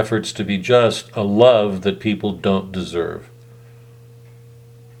their efforts to be just a love that people don't deserve.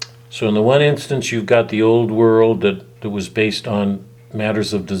 So in the one instance, you've got the old world that was based on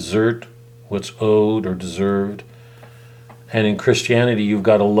matters of desert, what's owed or deserved. And in Christianity, you've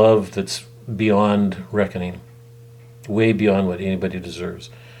got a love that's beyond reckoning, way beyond what anybody deserves.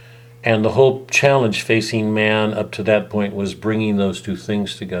 And the whole challenge facing man up to that point was bringing those two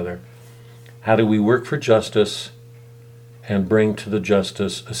things together. How do we work for justice and bring to the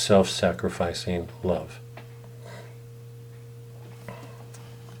justice a self-sacrificing love?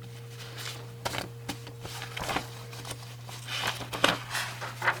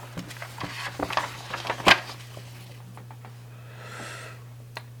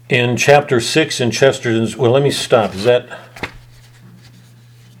 In chapter 6 in Chesterton's, well, let me stop. Is that...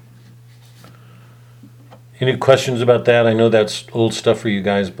 Any questions about that? I know that's old stuff for you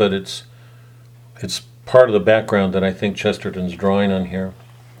guys, but it's part of the background that I think Chesterton's drawing on here.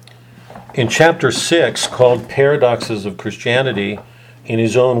 In chapter 6, called Paradoxes of Christianity, in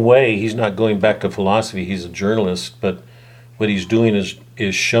his own way, he's not going back to philosophy, he's a journalist, but what he's doing is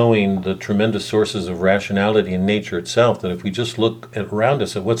showing the tremendous sources of rationality in nature itself, that if we just look around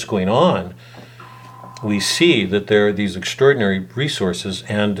us at what's going on, we see that there are these extraordinary resources,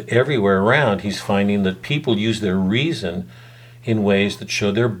 and everywhere around he's finding that people use their reason in ways that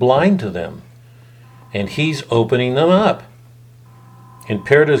show they're blind to them. And he's opening them up. In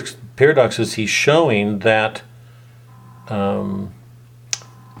Paradoxes, he's showing that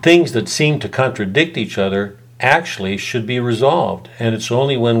things that seem to contradict each other actually should be resolved. And it's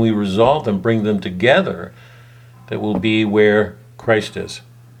only when we resolve them, bring them together, that will be where Christ is.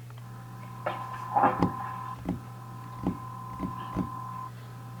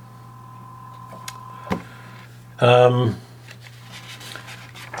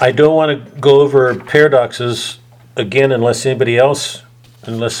 I don't want to go over Paradoxes again unless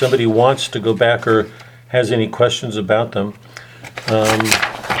somebody wants to go back or has any questions about them.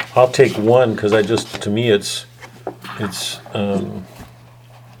 I'll take one because to me it's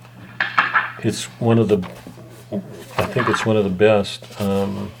one of the, I think it's one of the best.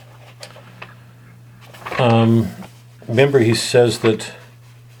 Remember, he says that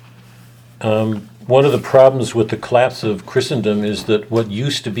one of the problems with the collapse of Christendom is that what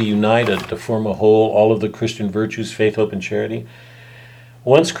used to be united to form a whole, all of the Christian virtues, faith, hope, and charity,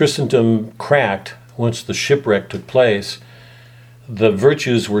 once Christendom cracked, once the shipwreck took place, the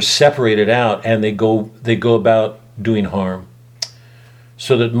virtues were separated out and they go about doing harm.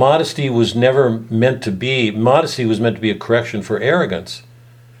 So that modesty was meant to be a correction for arrogance.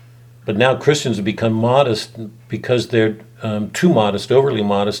 But now Christians have become modest because they're too modest, overly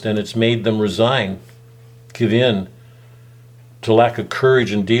modest, and it's made them resign, give in to lack of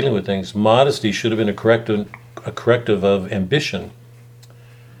courage in dealing with things. Modesty should have been a corrective of ambition.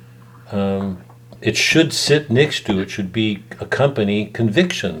 It should sit next to, it should accompany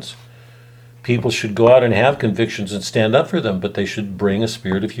convictions. People should go out and have convictions and stand up for them, but they should bring a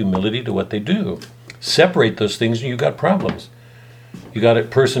spirit of humility to what they do. Separate those things and you've got problems. You got a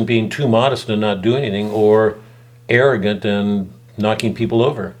person being too modest and not doing anything, or arrogant and knocking people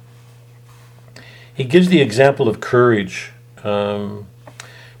over. He gives the example of courage.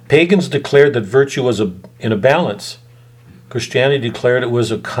 Pagans declared that virtue was in a balance. Christianity declared it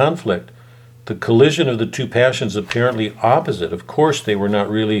was a conflict. The collision of the two passions apparently opposite. Of course, they were not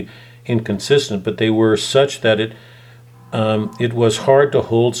really inconsistent, but they were such that it was hard to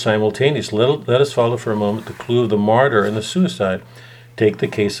hold simultaneously. Let us follow for a moment the clue of the martyr and the suicide. Take the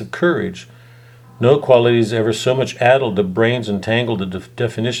case of courage. No qualities ever so much addled the brains and tangled the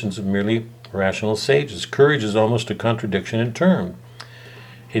definitions of merely rational sages. Courage is almost a contradiction in term.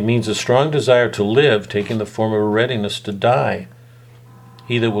 It means a strong desire to live, taking the form of a readiness to die.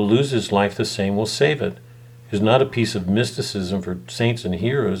 He that will lose his life, the same will save it. It is not a piece of mysticism for saints and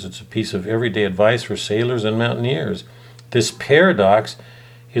heroes. It's a piece of everyday advice for sailors and mountaineers. This paradox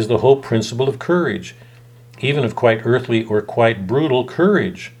is the whole principle of courage, even of quite earthly or quite brutal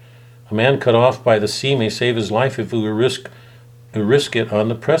courage. A man cut off by the sea may save his life if he will risk it on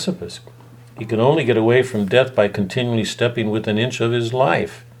the precipice. He can only get away from death by continually stepping within an inch of his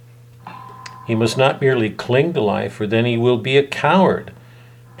life. He must not merely cling to life, for then he will be a coward,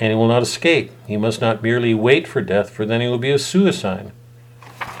 and he will not escape. He must not merely wait for death, for then he will be a suicide.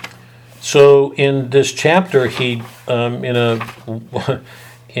 So in this chapter, he, in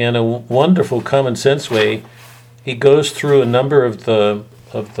a wonderful common sense way, he goes through a number of the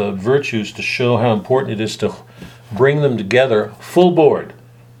virtues to show how important it is to bring them together full board,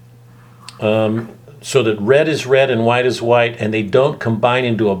 so that red is red and white is white, and they don't combine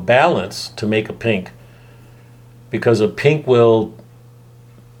into a balance to make a pink, because a pink will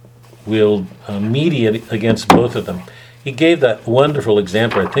mediate against both of them. He gave that wonderful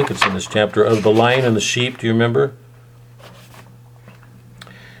example, I think it's in this chapter, of the lion and the sheep. Do you remember?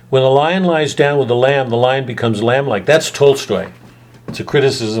 When the lion lies down with the lion becomes lamb-like. That's Tolstoy. It's a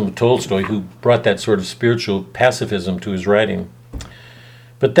criticism of Tolstoy, who brought that sort of spiritual pacifism to his writing.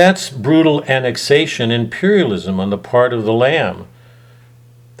 But that's brutal annexation, imperialism on the part of the lamb.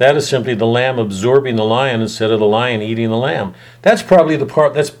 That is simply the lamb absorbing the lion instead of the lion eating the lamb. That's part of the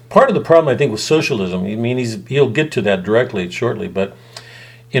problem, I think, with socialism. I mean, he'll get to that directly, shortly. But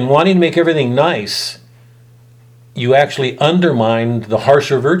in wanting to make everything nice, you actually undermine the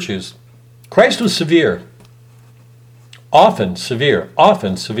harsher virtues. Christ was severe. Often severe,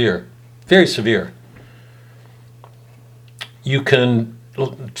 very severe.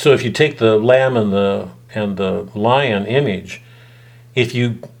 So if you take the lamb and the lion image, if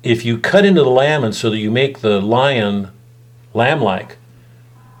you cut into the lamb and so that you make the lion lamb-like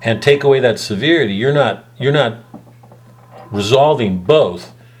and take away that severity, you're not resolving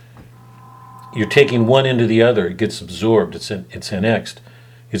both. You're taking one into the other. It gets absorbed. It's annexed.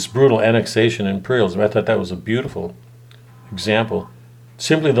 It's brutal annexation and imperialism. I thought that was a beautiful example.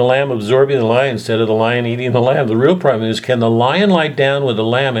 simply the lamb absorbing the lion instead of the lion eating the lamb. The real problem is, can the lion lie down with the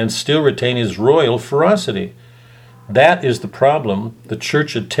lamb and still retain his royal ferocity? That is the problem the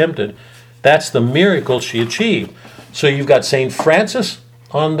church attempted. That's the miracle she achieved. So you've got St. Francis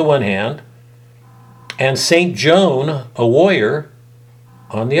on the one hand and St. Joan, a warrior,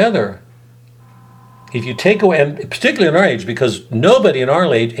 on the other. If you take away, and particularly in our age, because nobody in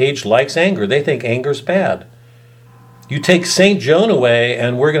our age likes anger. They think anger's bad. You take St. Joan away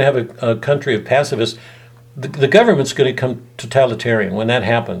and we're going to have a country of pacifists. The government's going to become totalitarian. When that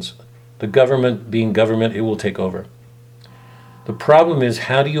happens, the government being government, it will take over. The problem is,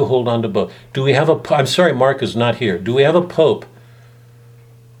 how do you hold on to both? Do we have I'm sorry, Mark is not here. Do we have a pope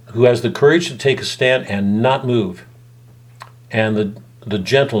who has the courage to take a stand and not move, and the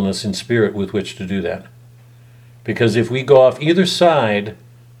gentleness in spirit with which to do that? Because if we go off either side,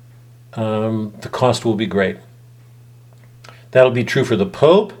 the cost will be great. That'll be true for the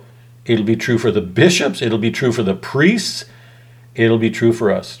pope, it'll be true for the bishops, it'll be true for the priests, it'll be true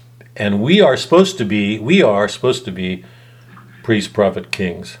for us. And we are supposed to be priest, prophet,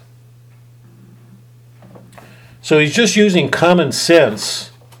 kings. So he's just using common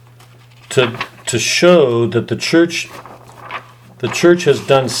sense to show that the church has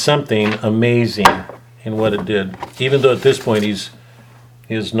done something amazing in what it did, even though at this point he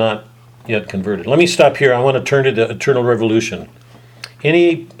is not yet converted. Let me stop here. I want to turn to the eternal revolution.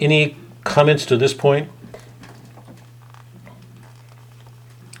 Any comments to this point?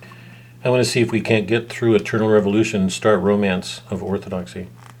 I want to see if we can't get through eternal revolution and start romance of orthodoxy.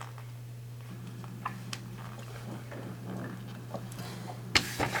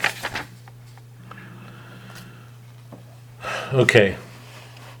 Okay.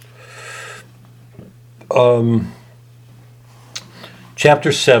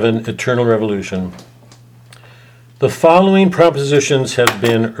 Chapter 7, Eternal Revolution. The following propositions have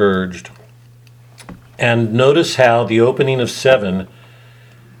been urged. And notice how the opening of 7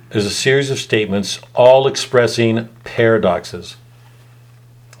 is a series of statements all expressing paradoxes.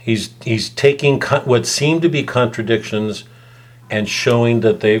 He's taking what seem to be contradictions and showing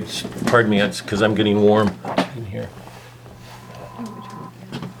that they've, pardon me, it's because I'm getting warm in here.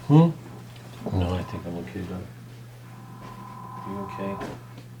 No, I think I'm okay, Doug. You okay?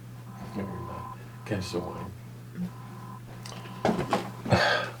 No, you're not. Okay, so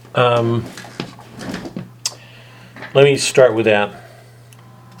wine. Let me start with that.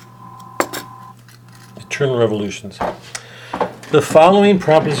 Eternal revolutions. The following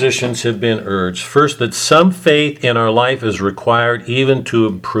propositions have been urged. First, that some faith in our life is required even to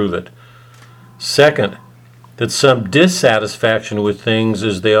improve it. Second, that some dissatisfaction with things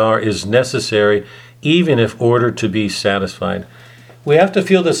as they are is necessary even if ordered to be satisfied. We have to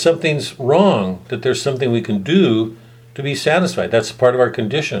feel that something's wrong, that there's something we can do to be satisfied. That's part of our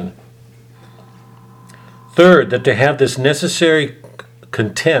condition. Third, that to have this necessary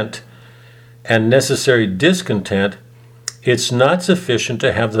content and necessary discontent, it's not sufficient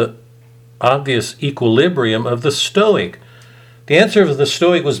to have the obvious equilibrium of the Stoic. The answer of the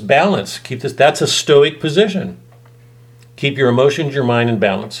Stoic was balance. Keep this. That's a Stoic position. Keep your emotions, your mind in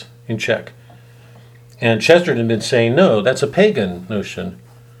balance, in check. And Chesterton had been saying, no, that's a pagan notion.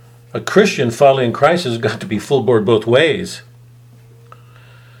 A Christian following Christ has got to be full board both ways.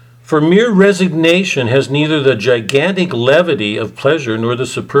 For mere resignation has neither the gigantic levity of pleasure nor the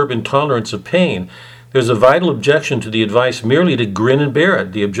superb intolerance of pain. There's a vital objection to the advice merely to grin and bear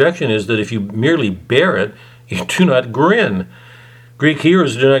it. The objection is that if you merely bear it, you do not grin. Greek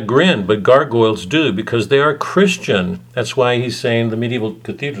heroes do not grin, but gargoyles do, because they are Christian. That's why he's saying the medieval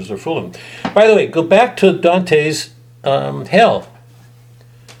cathedrals are full of them. By the way, go back to Dante's Hell.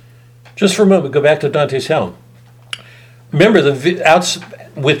 Just for a moment, go back to Dante's Hell. Remember,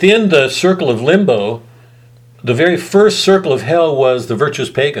 within the circle of limbo, the very first circle of hell was the virtuous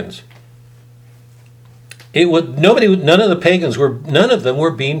pagans. None of the pagans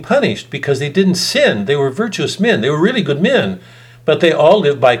were being punished because they didn't sin. They were virtuous men. They were really good men, but they all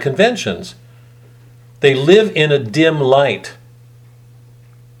live by conventions. They live in a dim light.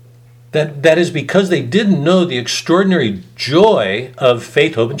 That is because they didn't know the extraordinary joy of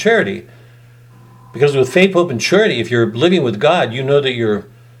faith, hope, and charity. Because with faith, hope, and charity, if you're living with God, you know that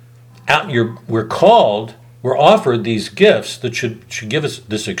we're called, we're offered these gifts that should give us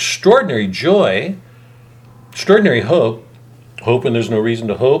this extraordinary joy, extraordinary hope when there's no reason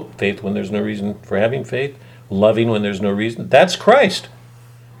to hope, faith when there's no reason for having faith, loving when there's no reason. That's Christ.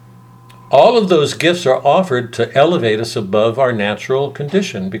 All of those gifts are offered to elevate us above our natural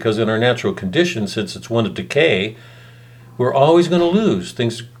condition, because in our natural condition, since it's one of decay, we're always going to lose.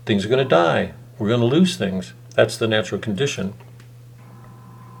 Things are going to die. We're going to lose things. That's the natural condition.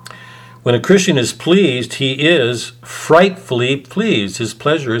 When a Christian is pleased, he is frightfully pleased. His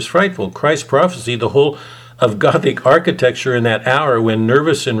pleasure is frightful. Christ prophesied the whole of Gothic architecture in that hour when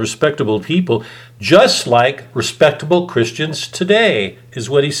nervous and respectable people, just like respectable Christians today, is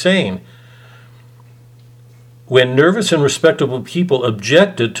what he's saying. When nervous and respectable people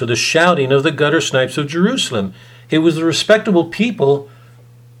objected to the shouting of the gutter snipes of Jerusalem, it was the respectable people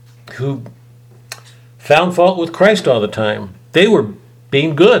who found fault with Christ all the time. They were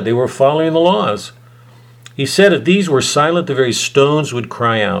being good. They were following the laws. He said, if these were silent, the very stones would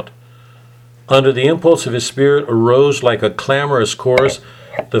cry out. Under the impulse of his spirit arose like a clamorous chorus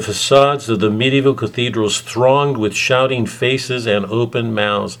the facades of the medieval cathedrals thronged with shouting faces and open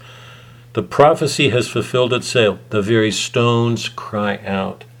mouths. The prophecy has fulfilled itself. The very stones cry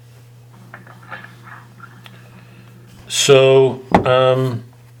out. So,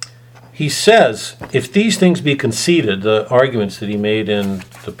 he says, if these things be conceded, the arguments that he made in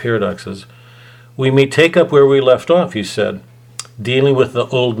the paradoxes, we may take up where we left off, he said, dealing with the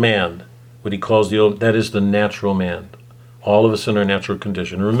old man, what he calls the old, that is the natural man. All of us in our natural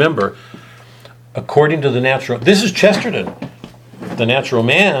condition. Remember, according to the natural, this is Chesterton, the natural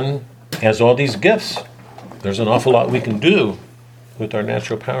man has all these gifts. There's an awful lot we can do with our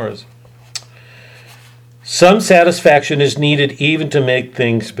natural powers. Some satisfaction is needed even to make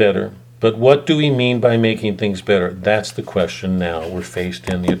things better. But what do we mean by making things better? That's the question now we're faced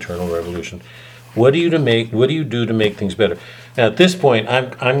in the eternal revolution. What do you do to make things better? Now at this point,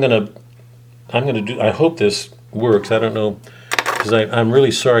 I'm gonna do. I hope this works. I don't know, because I'm really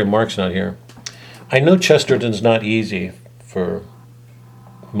sorry Mark's not here. I know Chesterton's not easy for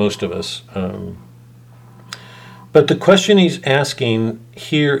most of us, but the question he's asking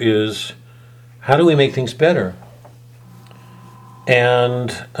here is, how do we make things better?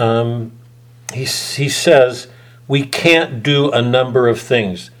 And he says we can't do a number of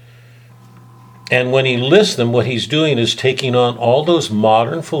things. And when he lists them, what he's doing is taking on all those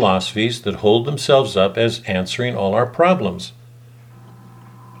modern philosophies that hold themselves up as answering all our problems.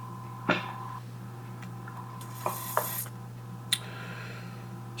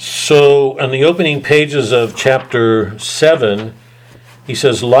 So on the opening pages of chapter 7, he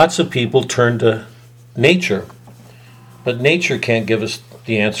says lots of people turn to nature. But nature can't give us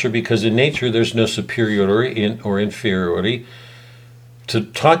the answer, because in nature there's no superiority or inferiority. To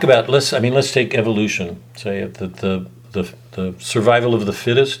talk about, let's take evolution, say the survival of the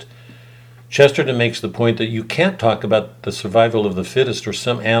fittest. Chesterton makes the point that you can't talk about the survival of the fittest or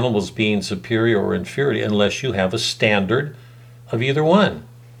some animals being superior or inferior unless you have a standard of either one.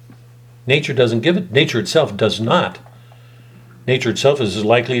 Nature doesn't give it. Nature itself does not. Nature itself is as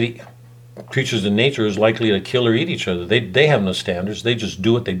likely to, creatures in nature is likely to kill or eat each other. They have no standards. They just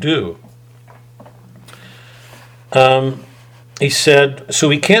do what they do. He said, so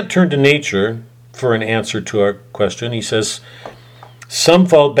we can't turn to nature for an answer to our question. He says, some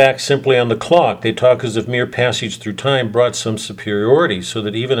fall back simply on the clock. They talk as if mere passage through time brought some superiority, so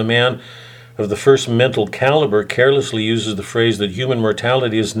that even a man of the first mental caliber carelessly uses the phrase that human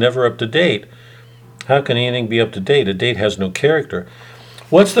mortality is never up to date. How can anything be up to date? A date has no character.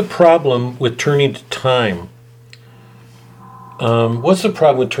 What's the problem with turning to time? What's the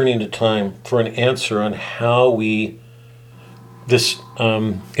problem with turning to time for an answer on how this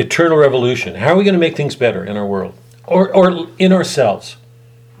eternal revolution, how are we going to make things better in our world? Or in ourselves?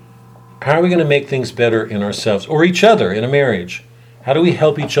 How are we going to make things better in ourselves? Or each other in a marriage? How do we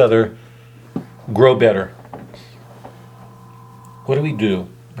help each other grow better? What do we do?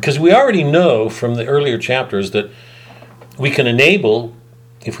 Because we already know from the earlier chapters that we can enable,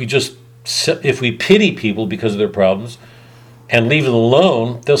 if we pity people because of their problems and leave them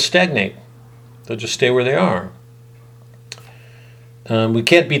alone, they'll stagnate. They'll just stay where they are. We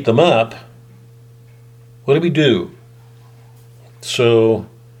can't beat them up. What do we do? So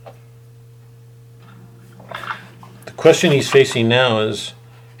the question he's facing now is,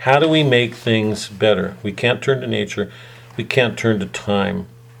 how do we make things better? We can't turn to nature. We can't turn to time.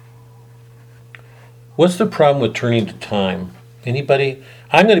 What's the problem with turning to time? Anybody?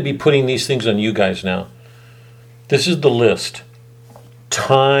 I'm going to be putting these things on you guys now. This is the list.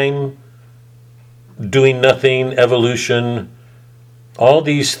 Time, doing nothing, evolution, all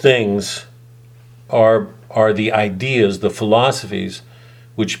these things are the ideas, the philosophies,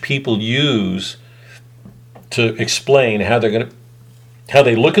 which people use to explain how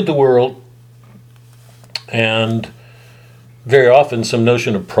they look at the world, and very often some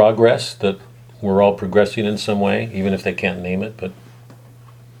notion of progress, that we're all progressing in some way, even if they can't name it. But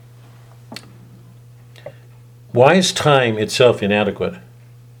why is time itself inadequate?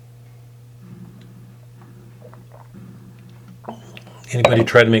 Anybody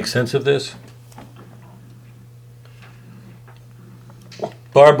try to make sense of this?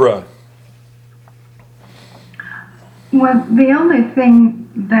 Barbara. Well, the only thing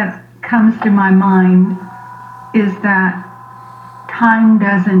that comes to my mind is that time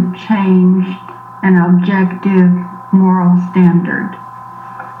doesn't change an objective moral standard.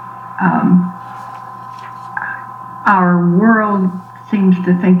 Our world seems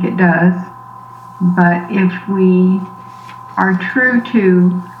to think it does, but if we are true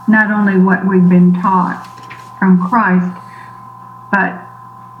to not only what we've been taught from Christ, but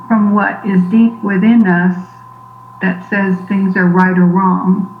from what is deep within us that says things are right or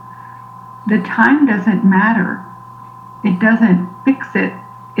wrong, the time doesn't matter. It doesn't fix it.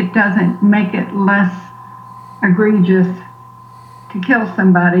 It doesn't make it less egregious to kill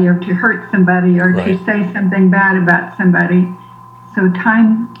somebody or to hurt somebody or Right. to say something bad about somebody. So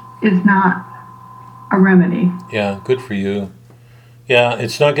time is not a remedy. Yeah, good for you. Yeah,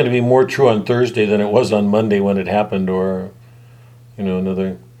 it's not going to be more true on Thursday than it was on Monday when it happened, or,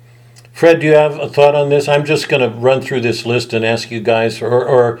 another. Fred, do you have a thought on this? I'm just going to run through this list and ask you guys,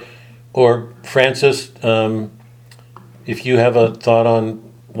 or Francis, if you have a thought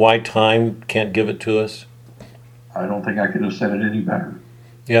on why time can't give it to us. I don't think I could have said it any better.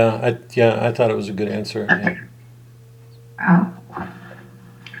 Yeah, I thought it was a good answer. Yeah. Oh,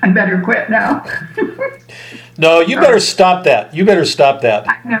 I better quit now. No, you better stop that. You better stop that.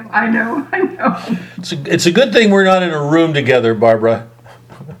 I know. It's a good thing we're not in a room together, Barbara.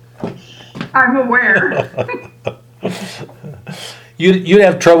 I'm aware. You'd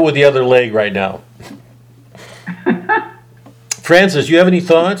have trouble with the other leg right now. Francis, you have any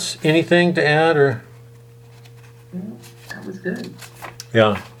thoughts? Anything to add, or? That was good.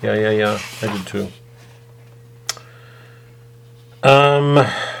 Yeah. I did too.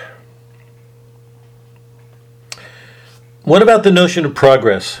 What about the notion of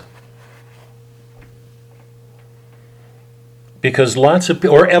progress? Because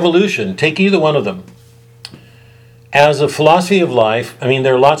or evolution, take either one of them. As a philosophy of life,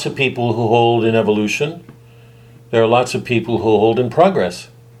 there are lots of people who hold in evolution. There are lots of people who hold in progress.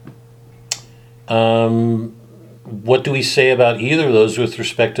 What do we say about either of those with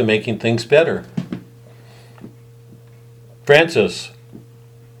respect to making things better? Francis,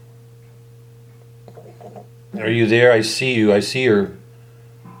 are you there? I see you. I see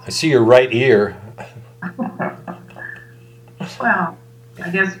your right ear. Well, I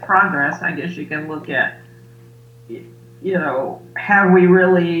guess progress, I guess you can look at, have we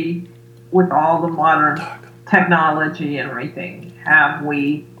really, with all the modern technology and everything, have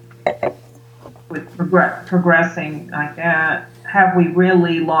we, with progressing like that, have we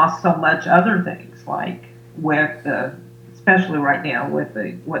really lost so much other things, like with especially right now with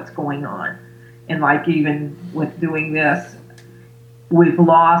what's going on, and like even with doing this, we've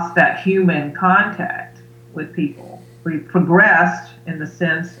lost that human contact with people. We've progressed in the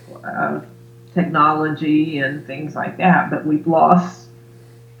sense of technology and things like that, but we've lost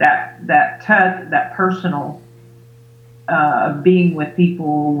that touch, that personal being with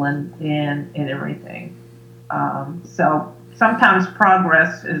people and everything. So sometimes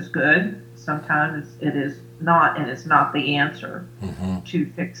progress is good, sometimes it is not, and it's not the answer to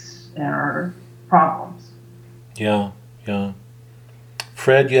fix our problems. Yeah.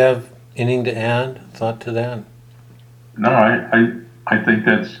 Fred, you have anything to add? Thought to that? No, I think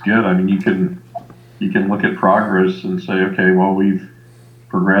that's good. You can look at progress and say, okay, well, we've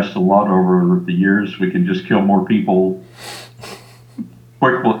progressed a lot over the years. We can just kill more people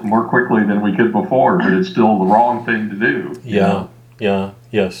more quickly than we could before, but it's still the wrong thing to do. Yeah.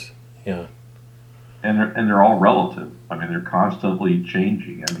 And they're all relative. They're constantly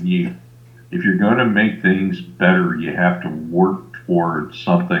changing. If you're going to make things better, you have to work towards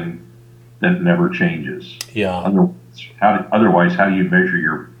something that never changes. Yeah. Otherwise, how do you measure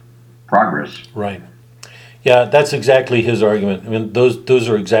your progress? Right. Yeah, that's exactly his argument. Those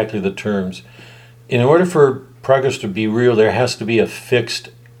are exactly the terms. In order for progress to be real, there has to be a fixed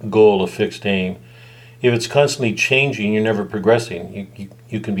goal, a fixed aim. If it's constantly changing, you're never progressing.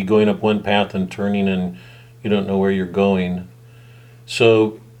 You can be going up one path and turning, and you don't know where you're going.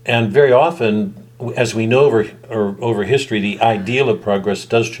 So, and very often, as we know over history, the ideal of progress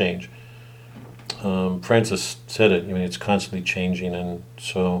does change. Francis said it. It's constantly changing, and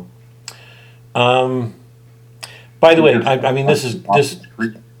so. By the way, this is this.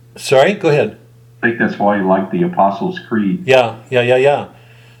 Sorry, go ahead. I think that's why you like the Apostles' Creed. Yeah.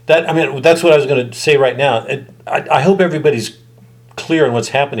 That's what I was going to say right now. I hope everybody's clear on what's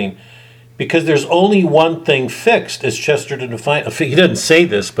happening, because there's only one thing fixed, as Chesterton defined. He didn't say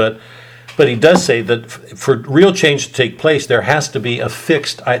this, but but he does say that for real change to take place, there has to be a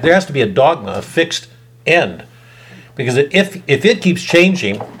dogma, a fixed end. Because if it keeps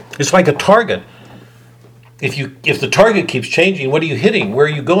changing, it's like a target. If the target keeps changing, what are you hitting? Where are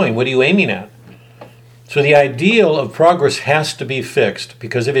you going? What are you aiming at? So the ideal of progress has to be fixed,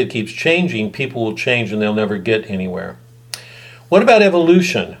 because if it keeps changing, people will change and they'll never get anywhere. What about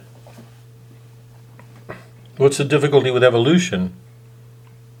evolution? What's the difficulty with evolution?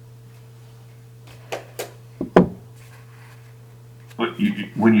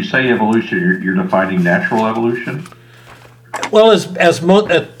 When you say evolution, you're defining natural evolution? Well,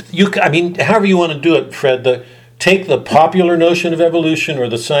 however you want to do it, Fred. Take the popular notion of evolution or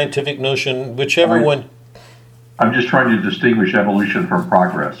the scientific notion, whichever one. I'm just trying to distinguish evolution from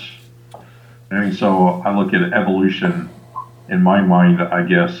progress. I mean, so I look at evolution. In my mind, I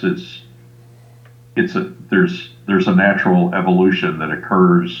guess there's a natural evolution that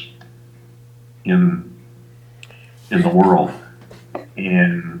occurs in the world,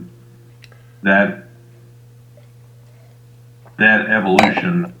 and that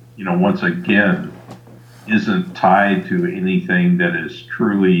evolution, once again, isn't tied to anything that is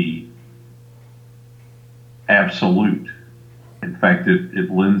truly absolute. In fact, it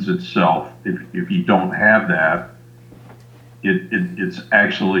lends itself, if you don't have that, it's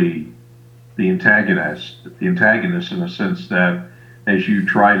actually the antagonist in the sense that as you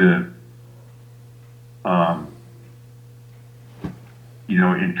try to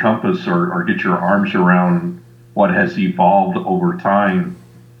encompass or get your arms around what has evolved over time,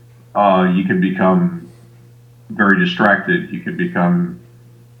 you can become very distracted. You can become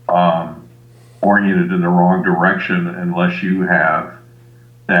oriented in the wrong direction unless you have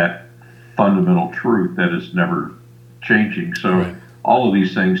that fundamental truth that is never changing. So right. All of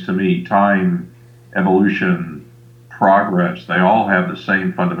these things, to me, time, evolution, progress, they all have the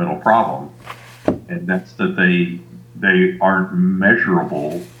same fundamental problem, and that's that they aren't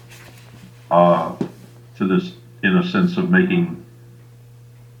measurable to this, in a sense of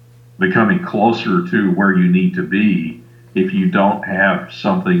becoming closer to where you need to be if you don't have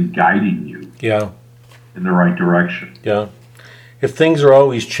something guiding you in the right direction. Yeah. If things are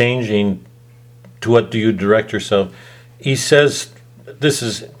always changing, to what do you direct yourself? He says, this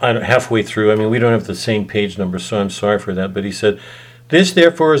is halfway through. I mean, we don't have the same page number, so I'm sorry for that. But he said, this,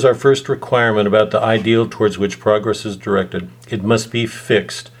 therefore, is our first requirement about the ideal towards which progress is directed. It must be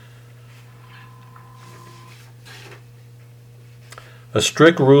fixed. A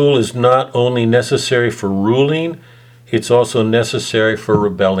strict rule is not only necessary for ruling, it's also necessary for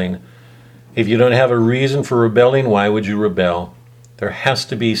rebelling. If you don't have a reason for rebelling, why would you rebel? There has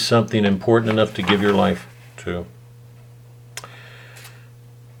to be something important enough to give your life to.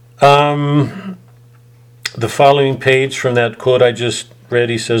 The following page from that quote I just read,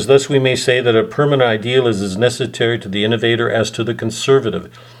 he says, thus we may say that a permanent ideal is as necessary to the innovator as to the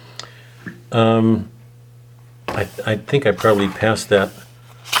conservative. I think I probably passed that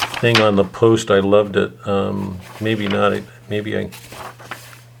thing on the post. I loved it. Maybe not. Maybe I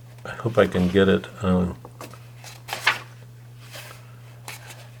hope I can get it.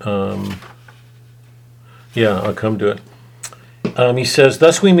 Yeah, I'll come to it. He says,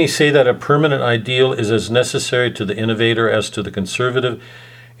 thus we may say that a permanent ideal is as necessary to the innovator as to the conservative.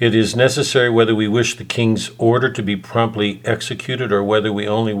 It is necessary whether we wish the king's order to be promptly executed or whether we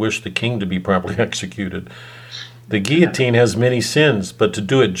only wish the king to be promptly executed. The guillotine has many sins, but to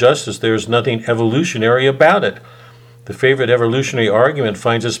do it justice, there is nothing evolutionary about it. The favorite evolutionary argument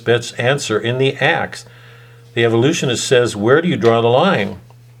finds its best answer in the axe. The evolutionist says, where do you draw the line?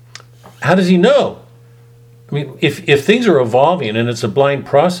 How does he know? I mean, if things are evolving and it's a blind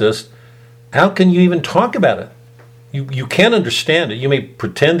process, how can you even talk about it? You can't understand it. You may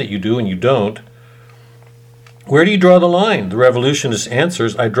pretend that you do and you don't. Where do you draw the line? The revolutionist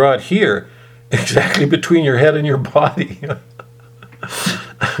answers, I draw it here, exactly between your head and your body.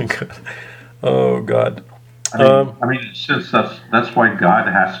 Oh, God. I mean, since that's why God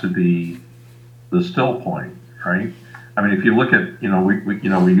has to be the still point, right? I mean, if you look at,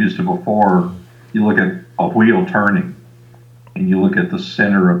 we used it before. You look at a wheel turning, and you look at the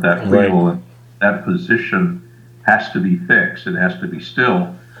center of that wheel, and that position has to be fixed. It has to be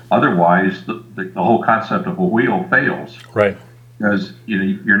still. Otherwise, the whole concept of a wheel fails. Right. Because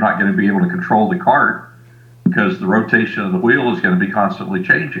you're not going to be able to control the cart because the rotation of the wheel is going to be constantly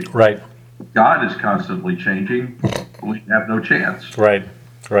changing. Right. God is constantly changing. We have no chance. Right.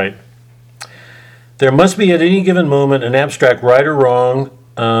 Right. There must be at any given moment an abstract right or wrong.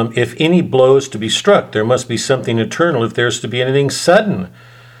 If any blow is to be struck, there must be something eternal if there is to be anything sudden.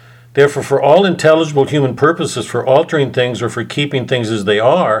 Therefore, for all intelligible human purposes, for altering things or for keeping things as they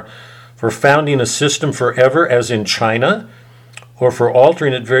are, for founding a system forever, as in China, or for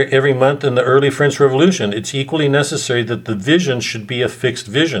altering it every month in the early French Revolution. It's equally necessary that the vision should be a fixed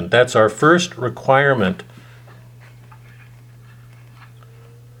vision. That's our first requirement.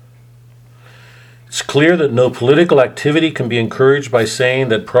 It's clear that no political activity can be encouraged by saying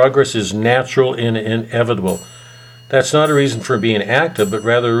that progress is natural and inevitable. That's not a reason for being active, but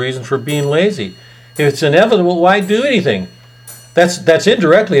rather a reason for being lazy. If it's inevitable, why do anything? That's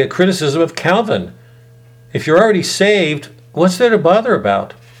indirectly a criticism of Calvin. If you're already saved, what's there to bother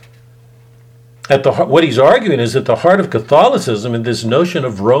about? What he's arguing is at the heart of Catholicism in this notion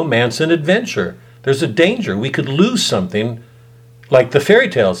of romance and adventure. There's a danger. We could lose something like the fairy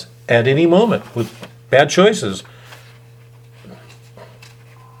tales at any moment with bad choices.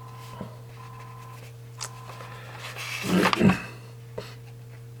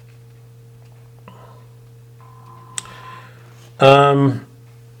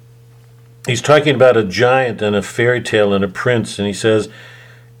 He's talking about a giant and a fairy tale and a prince, and he says,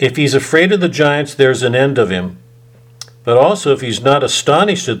 if he's afraid of the giants, there's an end of him. But also, if he's not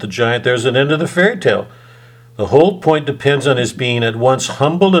astonished at the giant, there's an end of the fairy tale. The whole point depends on his being at once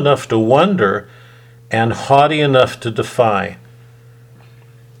humble enough to wonder and haughty enough to defy.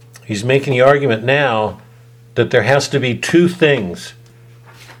 He's making the argument now that there has to be two things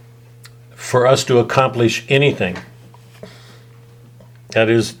for us to accomplish anything. That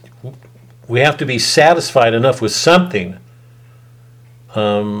is, we have to be satisfied enough with something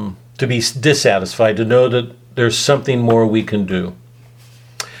to be dissatisfied, to know that there's something more we can do.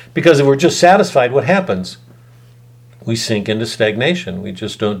 Because if we're just satisfied, what happens? We sink into stagnation. We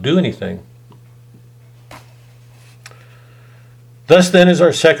just don't do anything. Thus then is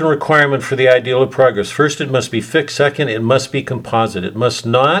our second requirement for the ideal of progress. First, it must be fixed. Second, it must be composite. It must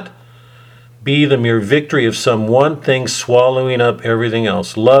not be the mere victory of some one thing swallowing up everything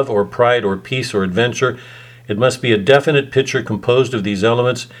else, love or pride or peace or adventure. It must be a definite picture composed of these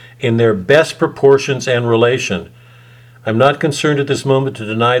elements in their best proportions and relation. I'm not concerned at this moment to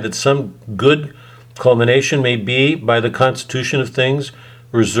deny that some good culmination may be, by the constitution of things,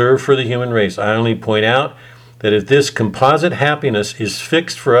 reserved for the human race. I only point out that if this composite happiness is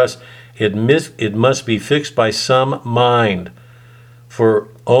fixed for us, it must be fixed by some mind. For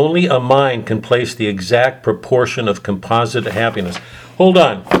only a mind can place the exact proportion of composite happiness. Hold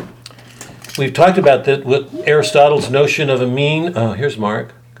on. We've talked about that with Aristotle's notion of a mean. Oh, here's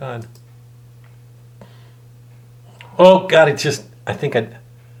Mark. God. Oh, God, I think I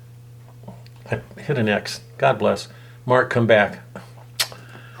hit an X. God bless. Mark, come back.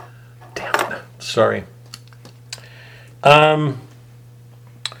 Damn it. Sorry.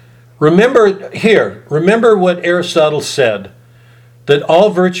 Remember what Aristotle said, that all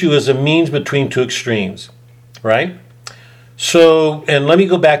virtue is a means between two extremes, right? So, and let me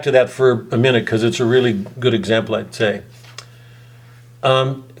go back to that for a minute because it's a really good example, I'd say.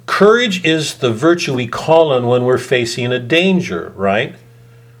 Courage is the virtue we call on when we're facing a danger, right?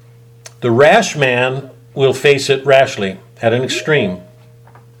 The rash man will face it rashly at an extreme.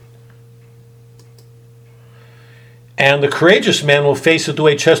 And the courageous man will face it the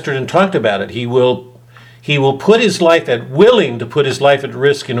way Chesterton talked about it. He will put his life willing to put his life at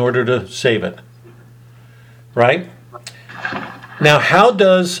risk in order to save it. Right? Now, how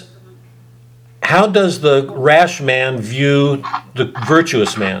does the rash man view the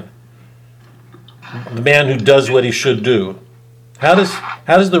virtuous man? The man who does what he should do. How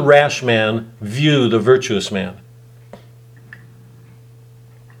does the rash man view the virtuous man?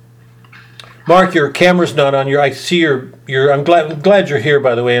 Mark, your camera's not on. I see your. I'm glad you're here,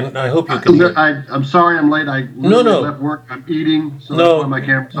 by the way, and I hope you can hear. I'm sorry I'm late. I left work. I'm eating, so that's why my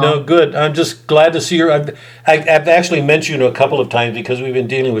camera's on. No, good. I'm just glad to see you. I've actually mentioned you a couple of times because we've been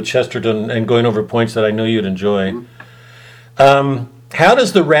dealing with Chesterton and going over points that I know you'd enjoy. Mm-hmm. How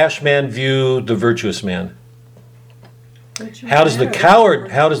does the rash man view the virtuous man? How does the coward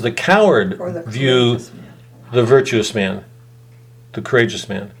view the virtuous man, the courageous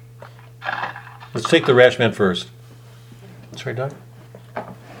man? Let's take the rash man first. That's right, Doc.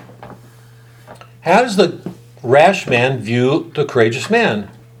 How does the rash man view the courageous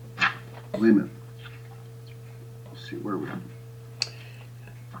man? Wait a minute. Let's see, where are we?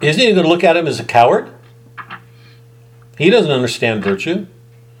 Isn't he going to look at him as a coward? He doesn't understand virtue.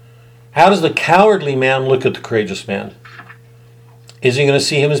 How does the cowardly man look at the courageous man? Is he going to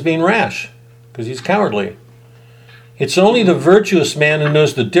see him as being rash? Because he's cowardly. It's only the virtuous man who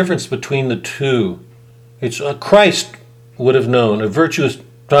knows the difference between the two. It's Christ would have known. A virtuous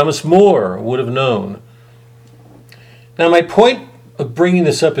Thomas More would have known. Now, my point of bringing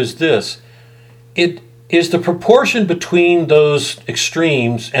this up is this. It is the proportion between those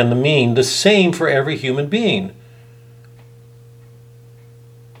extremes and the mean the same for every human being?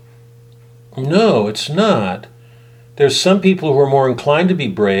 No, it's not. There's some people who are more inclined to be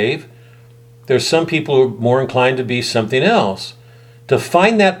brave. There's some people who are more inclined to be something else. To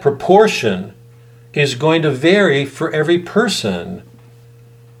find that proportion is going to vary for every person.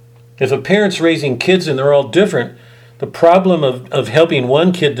 If a parent's raising kids and they're all different, the problem of helping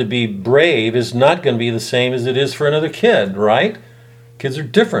one kid to be brave is not going to be the same as it is for another kid, right? Kids are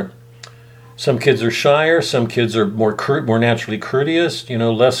different. Some kids are shyer. Some kids are more naturally courteous,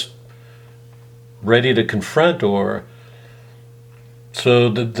 less ready to confront. Or so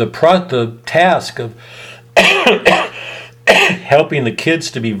the task of helping the kids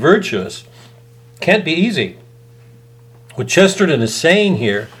to be virtuous can't be easy. What Chesterton is saying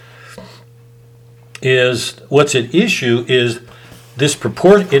here is what's at issue is this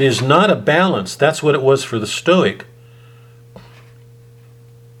proportion. It is not a balance. That's what it was for the Stoic.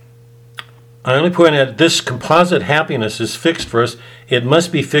 I only point out this composite happiness is fixed for us. It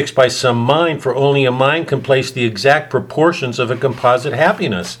must be fixed by some mind, for only a mind can place the exact proportions of a composite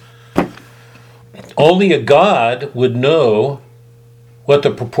happiness. Only a god would know what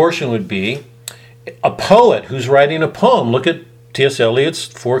the proportion would be. A poet who's writing a poem, look at T.S. Eliot's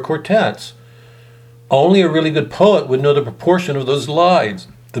 4 quartets. Only a really good poet would know the proportion of those lines,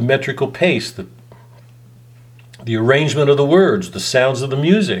 the metrical pace, the arrangement of the words, the sounds of the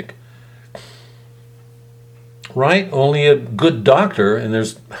music. Right? Only a good doctor, and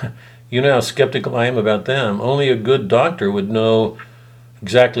you know how skeptical I am about them, only a good doctor would know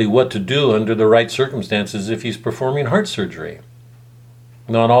exactly what to do under the right circumstances if he's performing heart surgery.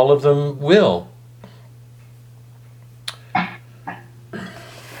 Not all of them will.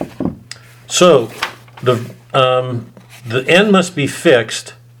 So, the end must be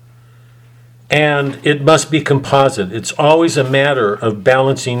fixed, and it must be composite. It's always a matter of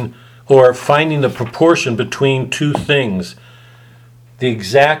balancing or finding the proportion between two things, the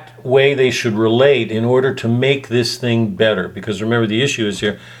exact way they should relate in order to make this thing better. Because remember, the issue is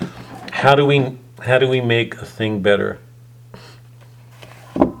here: how do we make a thing better?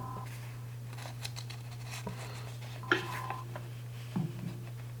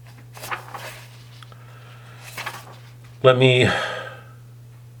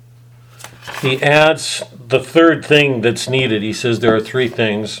 He adds the third thing that's needed. He says there are 3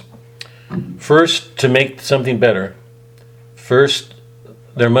 things. First, to make something better. First,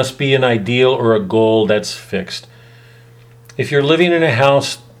 there must be an ideal or a goal that's fixed. If you're living in a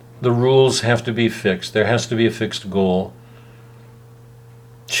house, the rules have to be fixed. There has to be a fixed goal.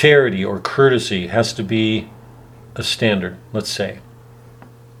 Charity or courtesy has to be a standard, let's say.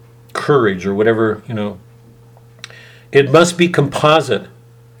 Courage or whatever, It must be composite.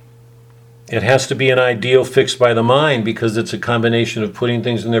 It has to be an ideal fixed by the mind because it's a combination of putting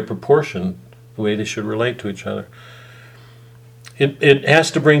things in their proportion, the way they should relate to each other. It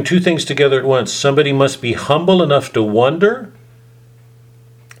has to bring 2 things together at once. Somebody must be humble enough to wonder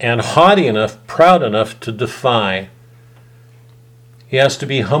and haughty enough, proud enough to defy. He has to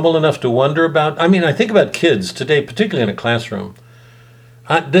be humble enough to wonder about, I think about kids today, particularly in a classroom.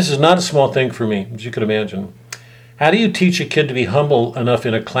 This is not a small thing for me, as you could imagine. How do you teach a kid to be humble enough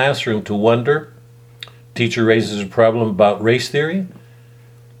in a classroom to wonder? Teacher raises a problem about race theory.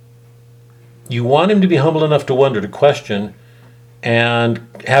 You want him to be humble enough to wonder, to question, and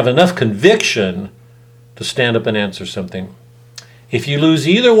have enough conviction to stand up and answer something. If you lose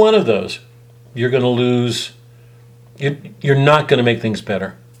either one of those, you're going to lose. You're not going to make things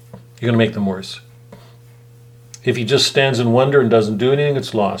better. You're going to make them worse. If he just stands in wonder and doesn't do anything,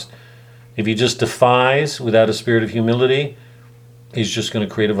 it's lost. If he just defies without a spirit of humility, he's just going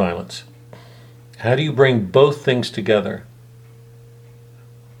to create a violence. How do you bring both things together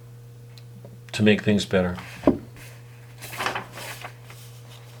to make things better?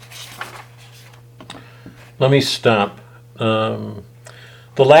 Let me stop. The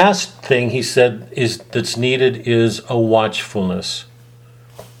last thing he said that's needed is a watchfulness.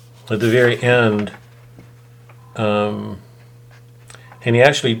 At the very end, and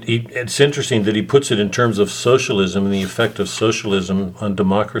it's interesting that he puts it in terms of socialism and the effect of socialism on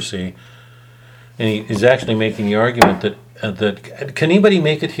democracy. And he's actually making the argument that can anybody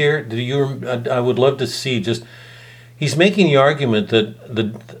make it here? I would love to see he's making the argument that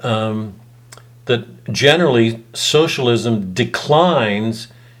generally socialism declines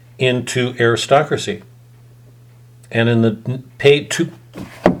into aristocracy. And in the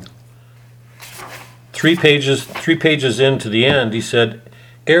three pages into the end, he said,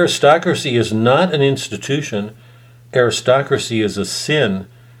 aristocracy is not an institution. Aristocracy is a sin,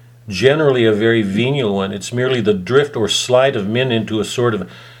 generally a very venial one. It's merely the drift or slide of men into a sort of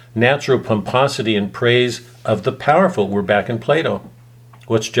natural pomposity in praise of the powerful. We're back in Plato.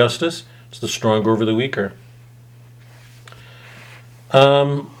 What's justice? It's the stronger over the weaker.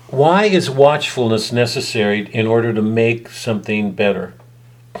 Why is watchfulness necessary in order to make something better?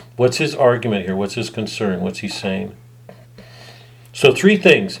 What's his argument here? What's his concern? What's he saying? So 3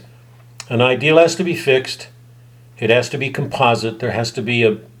 things. An ideal has to be fixed. It has to be composite. There has to be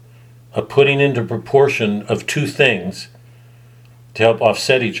a putting into proportion of 2 things to help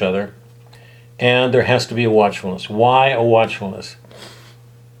offset each other. And there has to be a watchfulness. Why a watchfulness?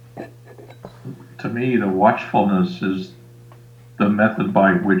 To me, the watchfulness is the method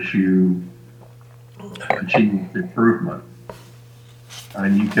by which you achieve improvement.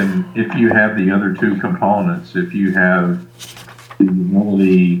 And you can, if you have the other 2 components, if you have the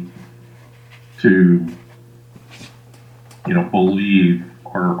ability to, believe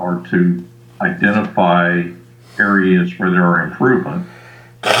or to identify areas where there are improvement,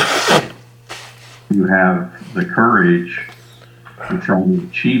 you have the courage to try to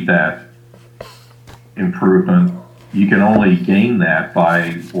achieve that improvement. You can only gain that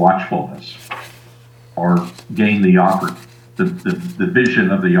by watchfulness, or gain the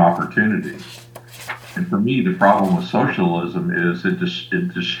vision of the opportunity. And for me, the problem with socialism is it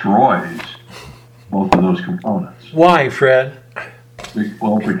destroys both of those components. Why, Fred?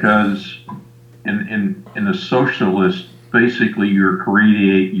 Well, because in a socialist, basically you're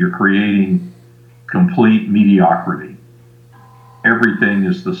creating complete mediocrity. Everything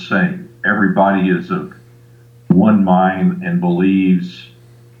is the same. Everybody is of one mind and believes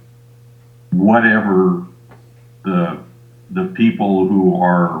whatever the people who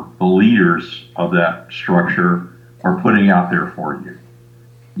are the leaders of that structure are putting out there for you.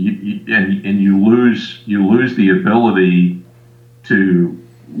 You lose the ability to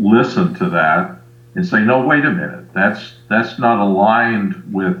listen to that and say, no, wait a minute, that's not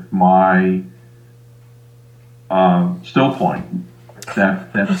aligned with my still point.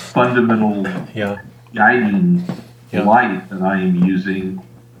 That fundamental guiding light that I am using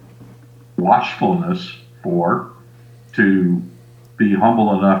watchfulness for, to be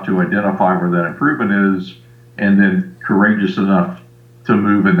humble enough to identify where that improvement is, and then courageous enough to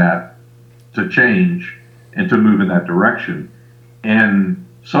move in that, to change and to move in that direction. And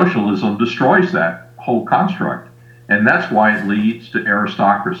socialism destroys that whole construct. And that's why it leads to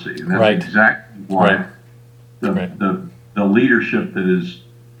aristocracy. And that's exactly why the leadership that is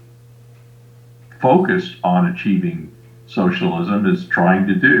focused on achieving socialism is trying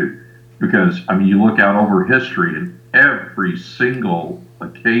to do. Because, you look out over history, and every single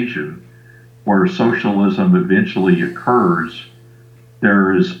occasion where socialism eventually occurs,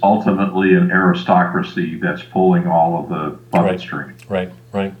 there is ultimately an aristocracy that's pulling all of the puppet strings. Right.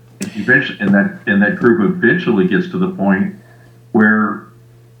 Eventually, and that group eventually gets to the point where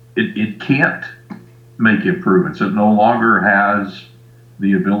it can't make improvements. It no longer has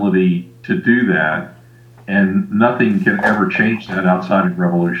the ability to do that, and nothing can ever change that outside of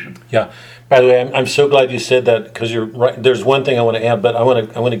revolution. Yeah. By the way, I'm so glad you said that, because you're right. There's one thing I want to add, but I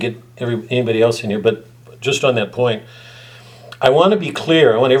want to get anybody else in here. But just on that point, I want to be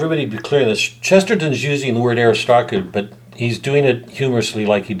clear. I want everybody to be clear on this. Chesterton's using the word aristocracy, but he's doing it humorously,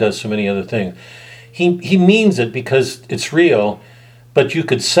 like he does so many other things. He means it because it's real, but you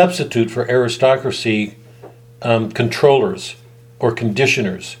could substitute for aristocracy controllers or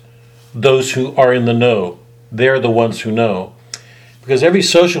conditioners, those who are in the know. They're the ones who know. Because every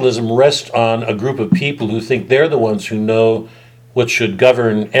socialism rests on a group of people who think they're the ones who know what should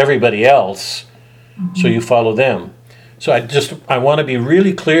govern everybody else, so you follow them. So I want to be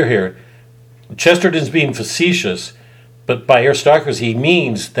really clear here. Chesterton's being facetious, but by aristocracy he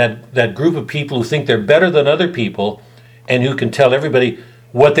means that group of people who think they're better than other people and who can tell everybody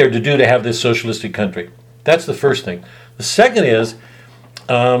what they're to do to have this socialistic country. That's the first thing. The second is,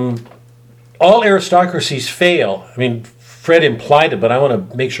 all aristocracies fail. Fred implied it, but I want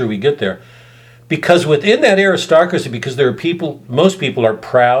to make sure we get there. Because within that aristocracy, because there are people, most people are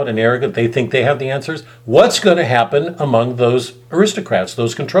proud and arrogant, they think they have the answers. What's going to happen among those aristocrats,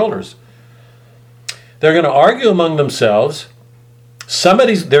 those controllers? They're going to argue among themselves.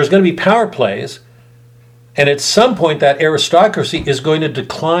 There's going to be power plays. And at some point, that aristocracy is going to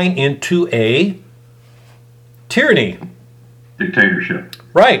decline into a tyranny. Dictatorship.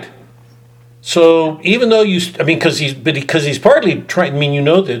 Right. So even though because he's partly trying,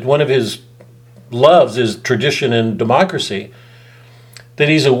 that one of his loves is tradition and democracy, that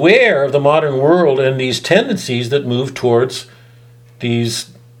he's aware of the modern world and these tendencies that move towards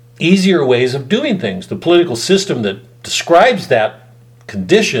these easier ways of doing things. The political system that describes that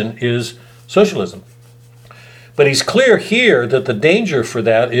condition is socialism. But he's clear here that the danger for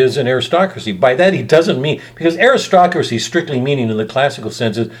that is an aristocracy. By that he doesn't mean, because aristocracy, strictly meaning in the classical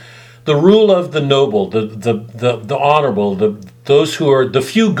sense, is the rule of the noble, the honorable, those who are the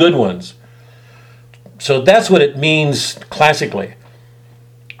few good ones. So that's what it means classically.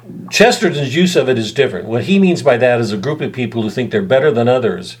 Chesterton's use of it is different. What he means by that is a group of people who think they're better than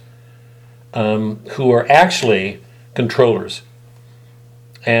others, who are actually controllers.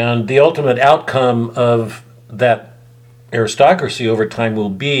 And the ultimate outcome of that aristocracy over time will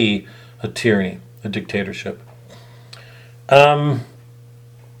be a tyranny, a dictatorship. I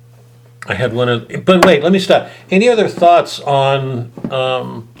had one of, but wait, let me stop. Any other thoughts on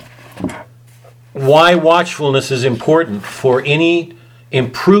why watchfulness is important for any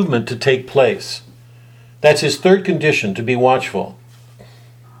improvement to take place? That's his third condition, to be watchful.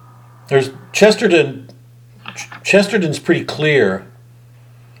 There's Chesterton's pretty clear.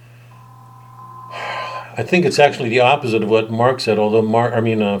 I think it's actually the opposite of what Mark said, although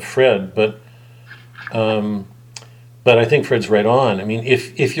Fred, but I think Fred's right on. I mean,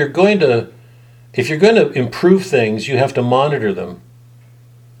 if you're going to improve things, you have to monitor them.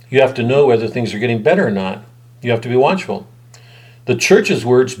 You have to know whether things are getting better or not. You have to be watchful. The church's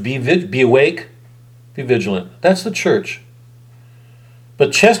words, be awake, be vigilant. That's the church.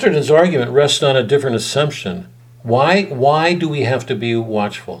 But Chesterton's argument rests on a different assumption. Why do we have to be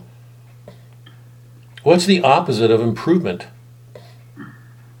watchful? What's the opposite of improvement?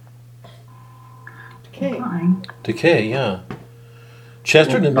 Decay, yeah.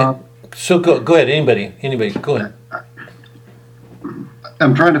 Chesterton. So go ahead. Anybody, go ahead.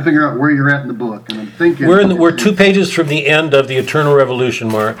 I'm trying to figure out where you're at in the book, and I'm thinking we're 2 pages from the end of the Eternal Revolution,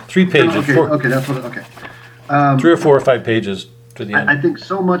 Mark. 3 pages. Okay, that's what. Okay. 3 or 4 or 5 pages to the end. I think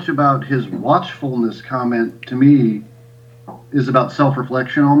so much about his watchfulness comment to me is about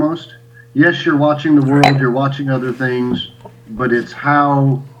self-reflection almost. Yes, you're watching the world, you're watching other things, but it's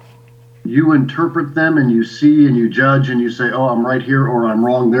how you interpret them and you see and you judge and you say, oh, I'm right here or I'm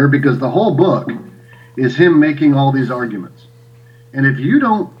wrong there, because the whole book is him making all these arguments. And if you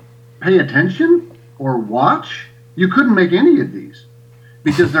don't pay attention or watch, you couldn't make any of these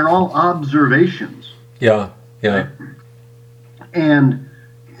because they're all observations. Yeah. Right? And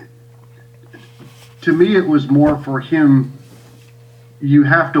to me, it was more for him. You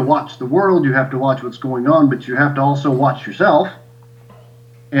have to watch the world, you have to watch what's going on, but you have to also watch yourself,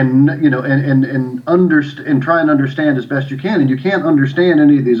 and and understand and try and understand as best you can. And you can't understand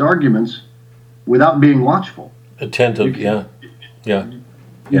any of these arguments without being watchful, attentive. Yeah. You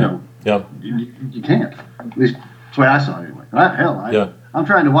can't. At least that's the way I saw it anyway. I'm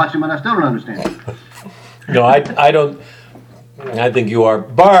trying to watch him and I still don't understand it. No, I don't. I think you are.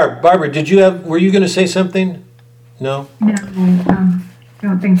 Barbara, were you going to say something? No? No,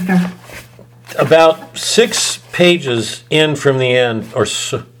 don't think so. About 6 pages in from the end,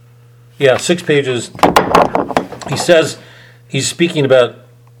 6 pages, he says, he's speaking about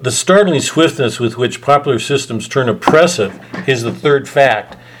the startling swiftness with which popular systems turn oppressive is the third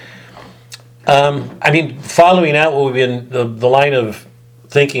fact. Following out what we've been, the line of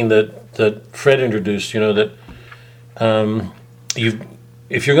thinking that Fred introduced, that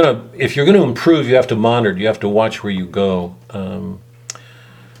if you're going to improve, you have to monitor, you have to watch where you go.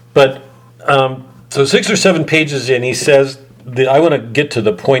 So 6 or 7 pages in, he says, I want to get to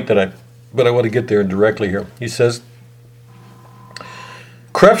the point but I want to get there directly here. He says,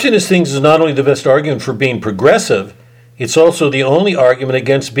 corruption as things is not only the best argument for being progressive, it's also the only argument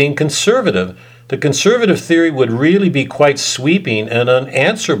against being conservative. The conservative theory would really be quite sweeping and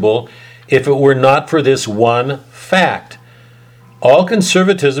unanswerable if it were not for this one fact. All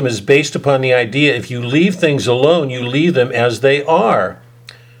conservatism is based upon the idea if you leave things alone, you leave them as they are.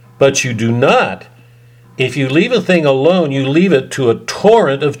 But you do not. If you leave a thing alone, you leave it to a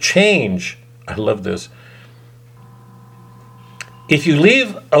torrent of change. I love this. If you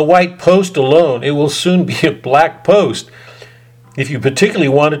leave a white post alone, it will soon be a black post. If you particularly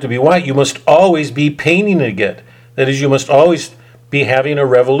want it to be white, you must always be painting it. That is, you must always be having a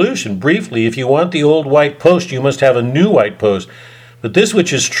revolution. Briefly, if you want the old white post, you must have a new white post. But this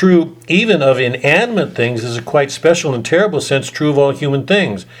which is true even of inanimate things is a quite special and terrible sense true of all human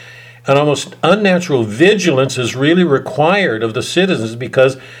things. An almost unnatural vigilance is really required of the citizens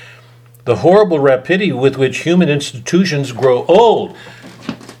because the horrible rapidity with which human institutions grow old.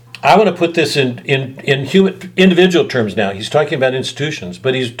 I want to put this in human individual terms now. He's talking about institutions,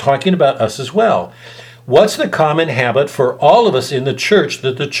 but he's talking about us as well. What's the common habit for all of us in the church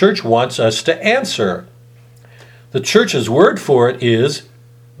that the church wants us to answer? The church's word for it is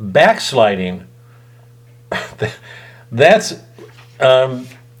backsliding. That's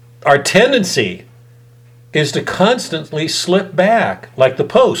our tendency is to constantly slip back, like the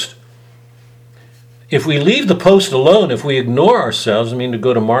post. If we leave the post alone, if we ignore ourselves, I mean, to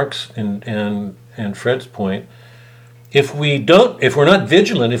go to Mark's and Fred's point, if we're not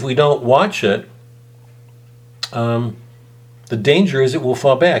vigilant, if we don't watch it, the danger is it will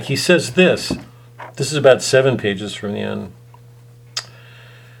fall back. He says this. This is about 7 pages from the end.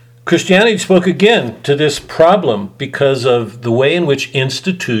 Christianity spoke again to this problem because of the way in which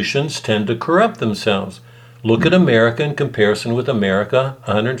institutions tend to corrupt themselves. Look at America in comparison with America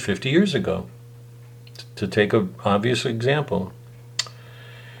 150 years ago, to take an obvious example.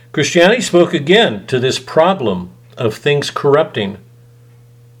 Christianity spoke again to this problem of things corrupting.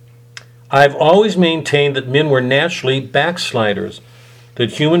 I've always maintained that men were naturally backsliders,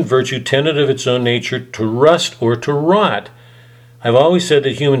 that human virtue tended of its own nature to rust or to rot. I've always said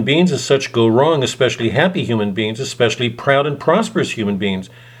that human beings as such go wrong, especially happy human beings, especially proud and prosperous human beings.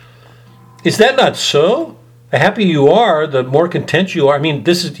 Is that not so? The happier you are, the more content you are. I mean,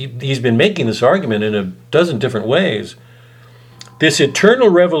 he's been making this argument in a dozen different ways. This eternal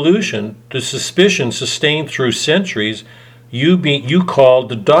revolution, the suspicion sustained through centuries, you called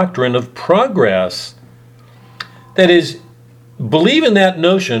the doctrine of progress. That is, believe in that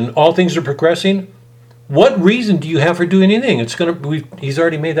notion, all things are progressing. What reason do you have for doing anything? He's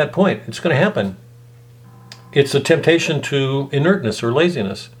already made that point. It's going to happen. It's a temptation to inertness or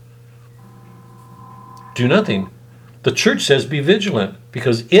laziness. Do nothing. The church says be vigilant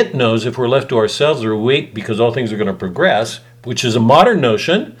because it knows if we're left to ourselves or wait because all things are going to progress, which is a modern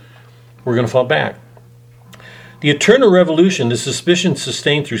notion, we're going to fall back. The eternal revolution, the suspicion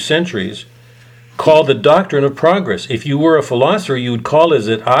sustained through centuries, called the doctrine of progress. If you were a philosopher, you would call, as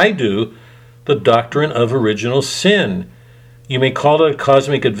I do, the doctrine of original sin. You may call it a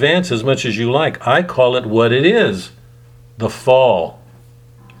cosmic advance as much as you like. I call it what it is, the fall.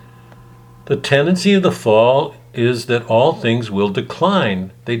 The tendency of the fall is that all things will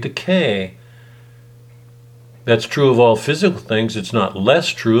decline. They decay. That's true of all physical things. It's not less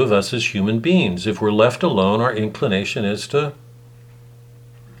true of us as human beings. If we're left alone, our inclination is to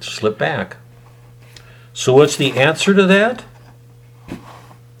slip back. So what's the answer to that?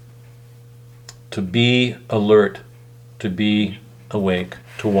 To be alert, to be awake,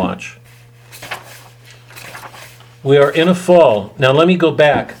 to watch. We are in a fall. Now let me go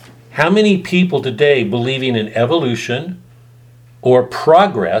back. How many people today believing in evolution or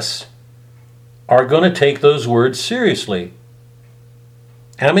progress are going to take those words seriously?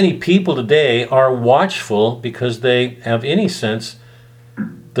 How many people today are watchful because they have any sense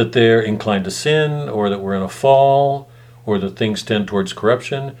that they're inclined to sin or that we're in a fall or that things tend towards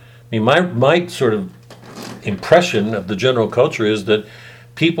corruption? I mean, my sort of impression of the general culture is that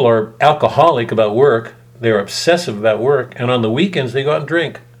people are alcoholic about work, they're obsessive about work, and on the weekends they go out and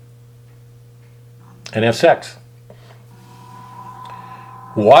drink and have sex.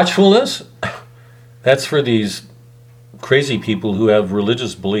 Watchfulness, that's for these crazy people who have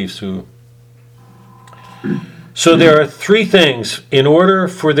religious beliefs. So there are 3 things in order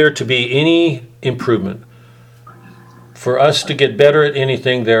for there to be any improvement. For us to get better at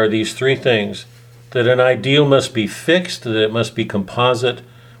anything, there are these 3 things. That an ideal must be fixed, that it must be composite,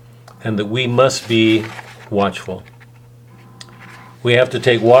 and that we must be watchful. We have to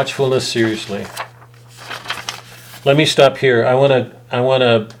take watchfulness seriously. Let me stop here. I want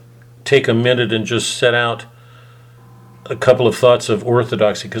to take a minute and just set out a couple of thoughts of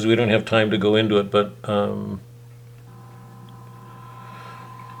orthodoxy because we don't have time to go into it. But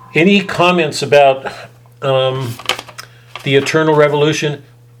any comments about the eternal revolution?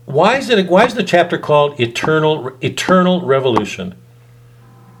 Why is the chapter called Eternal Revolution?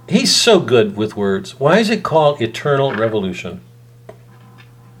 He's so good with words. Why is it called Eternal Revolution?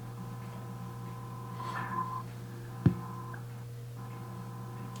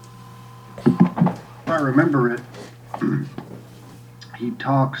 If I remember it, he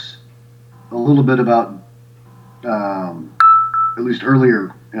talks a little bit about, at least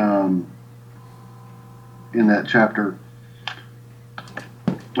earlier in that chapter,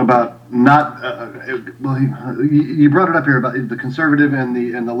 about not. Well, you brought it up here about the conservative and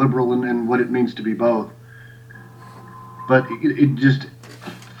the liberal and what it means to be both. But it just,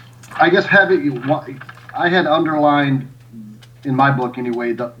 I guess, I had underlined in my book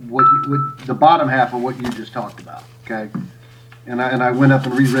anyway the bottom half of what you just talked about. Okay, and I went up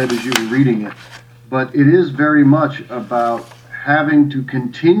and reread as you were reading it, but it is very much about having to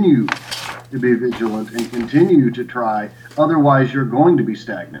continue to be vigilant and continue to try. Otherwise, you're going to be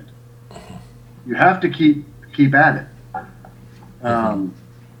stagnant. You have to keep at it.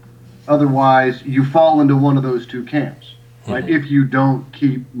 Otherwise, you fall into one of those 2 camps. right? If you don't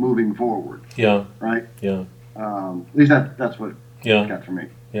keep moving forward, Yeah, right? yeah, At least that's what yeah, it got for me.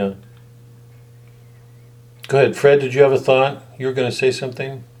 yeah. Go ahead, Fred. Did you have a thought? You were going to say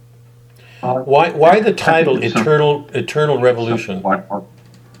something. Why the title it's Eternal Revolution? What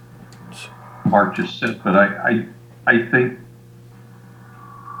Mark just said, but I think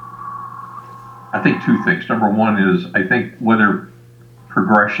two things. Number one is I think whether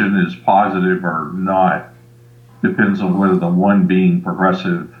progression is positive or not depends on whether the one being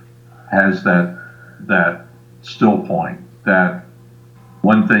progressive has that still point, that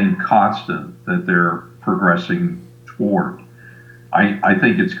one thing constant that they're progressing toward. I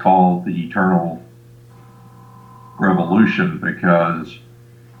think it's called the eternal revolution because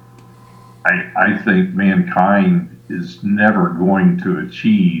I think mankind is never going to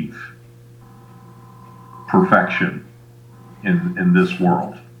achieve perfection in this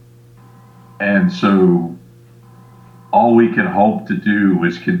world. And so all we can hope to do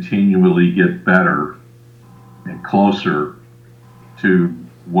is continually get better and closer to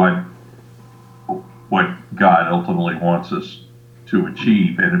what God ultimately wants us to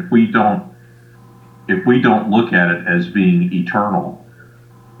achieve. And if we don't look at it as being eternal,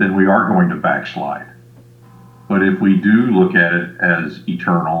 then we are going to backslide. But if we do look at it as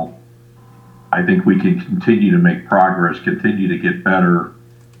eternal, I think we can continue to make progress, continue to get better.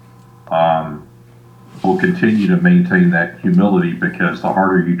 We'll continue to maintain that humility because the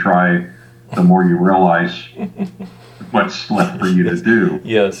harder you try, the more you realize what's left for you to do.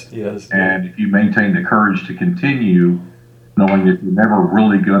 Yes. And if you maintain the courage to continue, knowing that you're never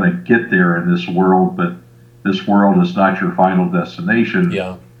really going to get there in this world, but this world is not your final destination.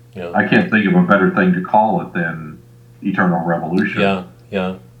 Yeah. I can't think of a better thing to call it than eternal revolution.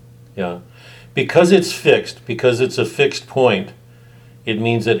 Yeah. Because it's fixed, because it's a fixed point, it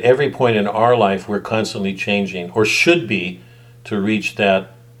means that every point in our life we're constantly changing, or should be, to reach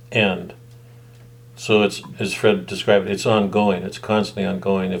that end. So it's, as Fred described, it's ongoing. It's constantly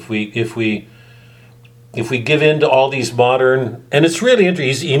ongoing. If we give in to all these modern, and it's really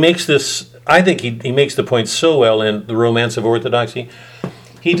interesting. He makes this. I think he makes the point so well in The Romance of Orthodoxy.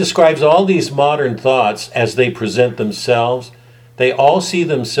 He describes all these modern thoughts as they present themselves. They all see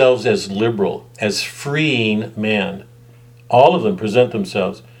themselves as liberal, as freeing man. All of them present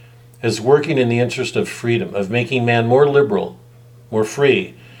themselves as working in the interest of freedom, of making man more liberal, more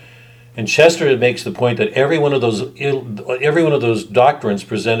free. And Chesterton makes the point that every one of those doctrines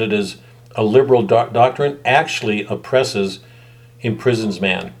presented as a liberal doctrine actually oppresses, imprisons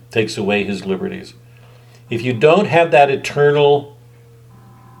man, takes away his liberties. If you don't have that eternal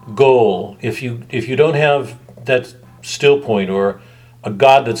goal, if you don't have that still point or a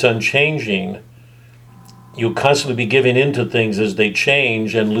God that's unchanging, you'll constantly be giving into things as they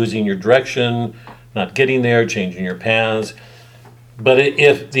change and losing your direction, not getting there, changing your paths. But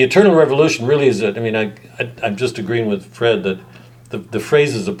if the eternal revolution really is it, I mean, I'm just agreeing with Fred that the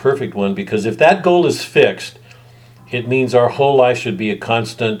phrase is a perfect one, because if that goal is fixed, it means our whole life should be a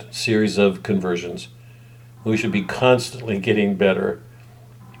constant series of conversions. We should be constantly getting better.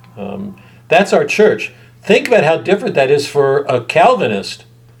 That's our church. Think about how different that is for a Calvinist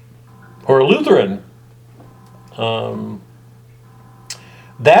or a Lutheran.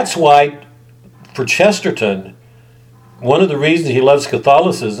 That's why, for Chesterton, one of the reasons he loves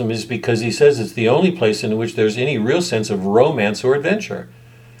Catholicism is because he says it's the only place in which there's any real sense of romance or adventure.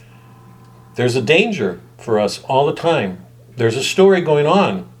 There's a danger for us all the time. There's a story going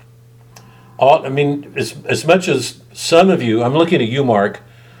on. As much as some of you, I'm looking at you, Mark,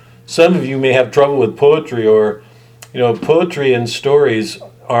 some of you may have trouble with poetry, or, poetry and stories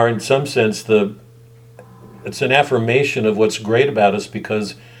are in some sense it's an affirmation of what's great about us,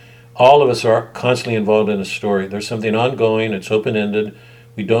 because all of us are constantly involved in a story. There's something ongoing. It's open-ended.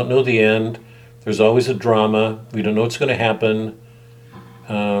 We don't know the end. There's always a drama. We don't know what's going to happen.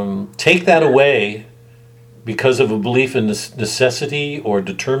 Take that away because of a belief in necessity or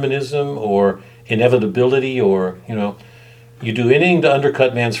determinism or inevitability, or, you do anything to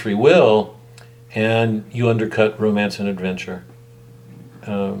undercut man's free will, and you undercut romance and adventure.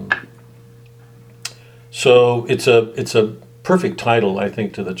 So it's a perfect title, I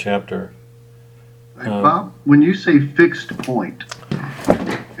think, to the chapter. Hey, Bob, when you say fixed point,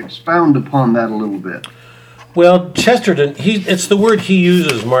 expound upon that a little bit. Well, Chesterton, it's the word he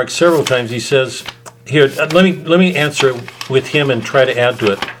uses, Mark, several times. He says, here, let me answer it with him and try to add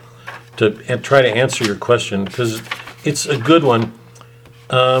to it, and try to answer your question, because it's a good one.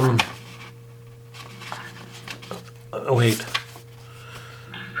 Wait.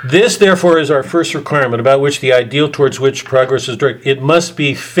 This, therefore, is our first requirement, about which the ideal towards which progress is directed. It must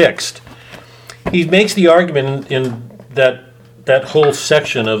be fixed. He makes the argument in that whole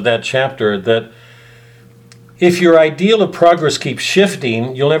section of that chapter, that if your ideal of progress keeps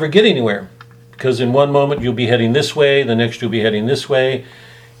shifting, you'll never get anywhere. Because in one moment you'll be heading this way, the next you'll be heading this way.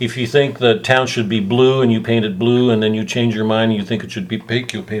 If you think the town should be blue and you paint it blue, and then you change your mind and you think it should be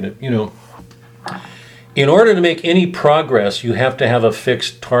pink, you'll paint it, In order to make any progress, you have to have a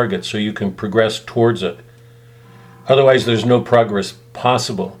fixed target so you can progress towards it. Otherwise, there's no progress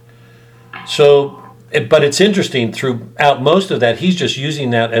possible. So, but it's interesting, throughout most of that, he's just using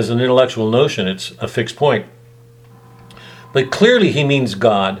that as an intellectual notion. It's a fixed point. But clearly he means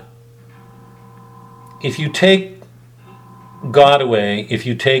God. If you take God away, if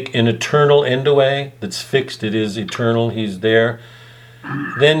you take an eternal end away, that's fixed, it is eternal, he's there,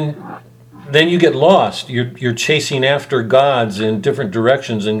 then you get lost. You're chasing after gods in different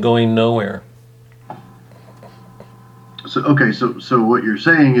directions and going nowhere. So what you're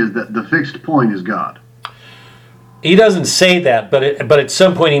saying is that the fixed point is God. He doesn't say that, but at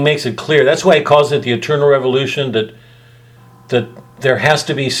some point he makes it clear. That's why he calls it the eternal revolution, that there has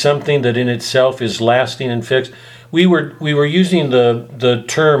to be something that in itself is lasting and fixed. We were using the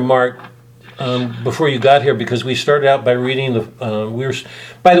term, Mark, before you got here, because we started out by reading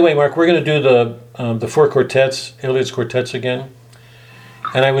by the way, Mark, we're going to do the four quartets, Eliot's quartets again.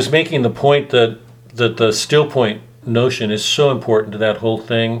 And I was making the point that the still point notion is so important to that whole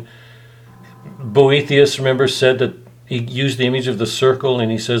thing. Boethius, remember, said that he used the image of the circle,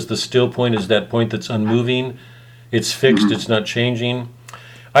 and he says the still point is that point that's unmoving. It's fixed, it's not changing.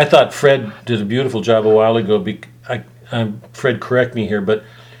 I thought Fred did a beautiful job a while ago. Fred, correct me here, but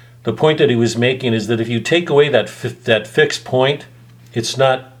the point that he was making is that if you take away that fixed point, it's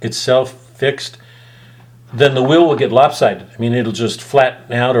not itself fixed, then the will get lopsided. I mean, it'll just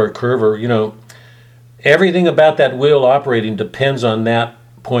flatten out or curve, or, everything about that will operating depends on that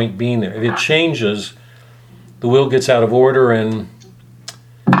point being there. If it changes, the will gets out of order, and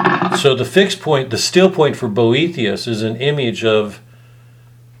so the fixed point, the still point for Boethius, is an image of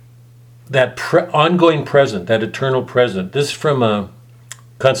that ongoing present, that eternal present. This is from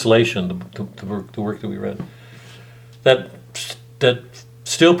Consolation, the work that we read. That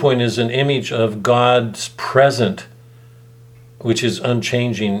still point is an image of God's present, which is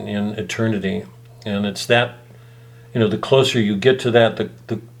unchanging in eternity. And it's that, the closer you get to that,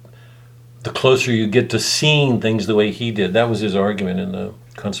 the closer you get to seeing things the way he did. That was his argument in the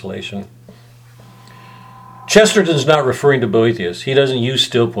Consolation. Chesterton's not referring to Boethius. He doesn't use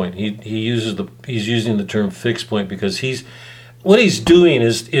still point. He's using the term fixed point, because he's taking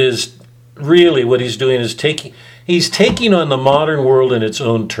on the modern world in its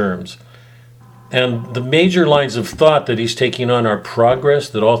own terms. And the major lines of thought that he's taking on are progress,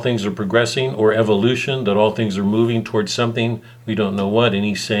 that all things are progressing, or evolution, that all things are moving towards something, we don't know what. And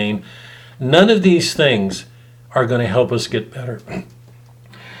he's saying none of these things are going to help us get better.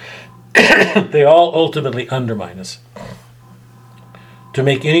 They all ultimately undermine us. To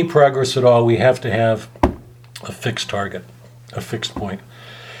make any progress at all, we have to have a fixed target, a fixed point.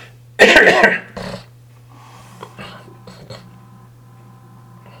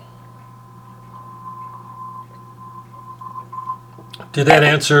 Did that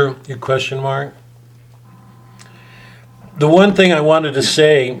answer your question, Mark? The one thing I wanted to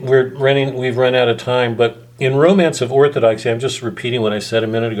say, we've run out of time, but in Romance of Orthodoxy, I'm just repeating what I said a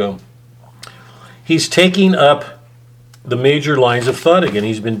minute ago. He's taking up the major lines of thought again.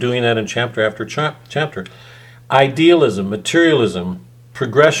 He's been doing that in chapter after chapter. Idealism, materialism,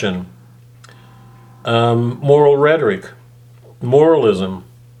 progression, moral rhetoric, moralism,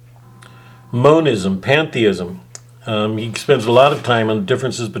 monism, pantheism. He spends a lot of time on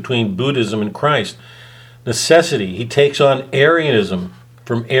differences between Buddhism and Christ. Necessity. He takes on Arianism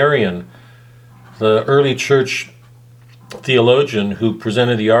from Arian, the early church theologian who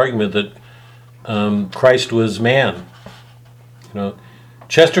presented the argument that Christ was man.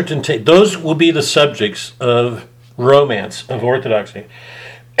 Chesterton. Those will be the subjects of Romance of Orthodoxy,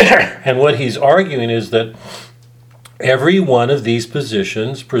 and what he's arguing is that every one of these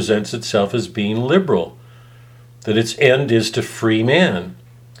positions presents itself as being liberal, that its end is to free man.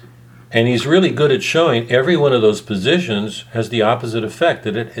 And he's really good at showing every one of those positions has the opposite effect,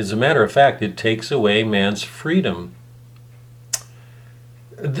 that it, as a matter of fact, it takes away man's freedom.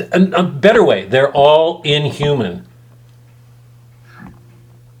 A better way, they're all inhuman.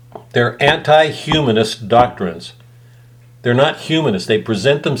 They're anti-humanist doctrines. They're not humanist. They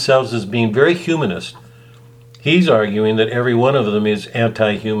present themselves as being very humanist. He's arguing that every one of them is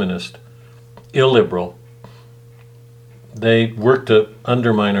anti-humanist, illiberal. They work to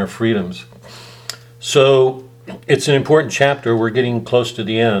undermine our freedoms. So it's an important chapter. We're getting close to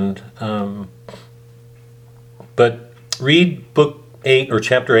the end. But read book 8 or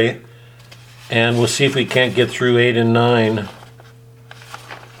chapter 8, and we'll see if we can't get through 8 and 9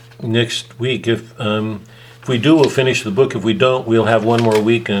 next week. If we do, we'll finish the book. If we don't, we'll have one more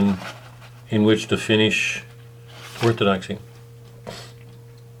week in which to finish Orthodoxy.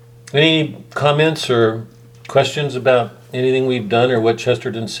 Any comments or questions about anything we've done or what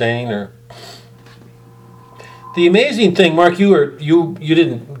Chesterton's saying? Or the amazing thing, Mark, you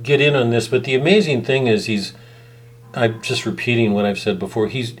didn't get in on this, but the amazing thing is I'm just repeating what I've said before.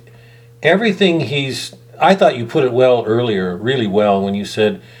 I thought you put it well earlier, really well, when you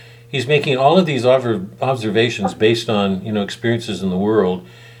said he's making all of these observations based on, experiences in the world.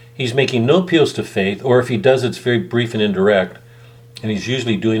 He's making no appeals to faith, or if he does, it's very brief and indirect. And he's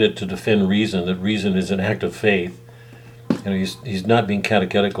usually doing it to defend reason, that reason is an act of faith. He's not being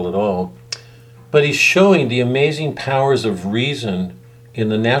catechetical at all. But he's showing the amazing powers of reason in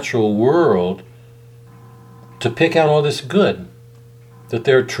the natural world to pick out all this good. That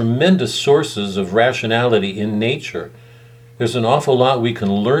there are tremendous sources of rationality in nature. There's an awful lot we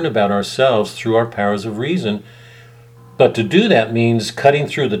can learn about ourselves through our powers of reason. But to do that means cutting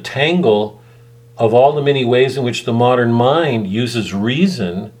through the tangle of all the many ways in which the modern mind uses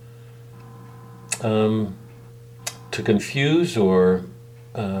reason to confuse or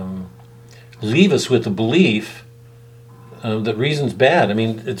leave us with the belief that reason's bad. I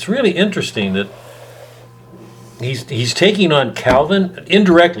mean, it's really interesting that he's taking on Calvin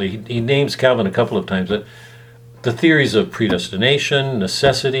indirectly. He names Calvin a couple of times. But the theories of predestination,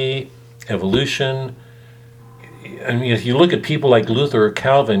 necessity, evolution. I mean, if you look at people like Luther or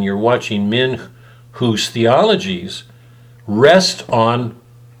Calvin, you're watching men whose theologies rest on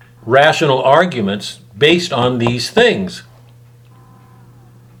rational arguments based on these things.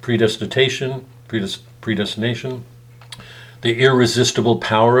 Predestination, the irresistible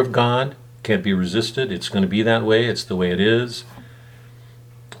power of God can't be resisted. It's going to be that way. It's the way it is.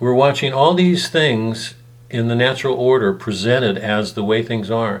 We're watching all these things in the natural order presented as the way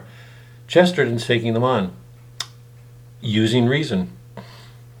things are. Chesterton's taking them on, using reason.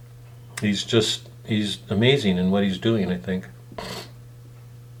 He's amazing in what he's doing, I think.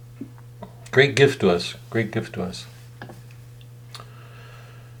 Great gift to us. Great gift to us.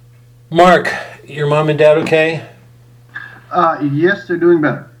 Mark, your mom and dad okay? Yes, they're doing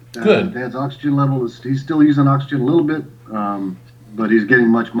better. Good. Dad's oxygen level he's still using oxygen a little bit, but he's getting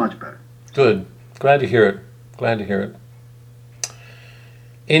much, much better. Good. Glad to hear it. Glad to hear it.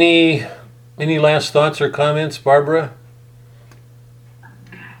 Any last thoughts or comments, Barbara?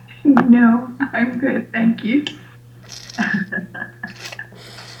 No, I'm good, thank you.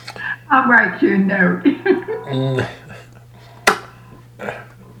 I'll write you a note.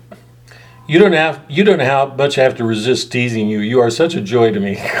 You don't know how much I have to resist teasing you. You are such a joy to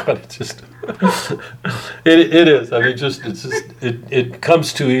me. God, it is. I mean, it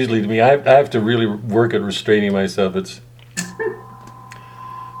comes too easily to me. I have to really work at restraining myself.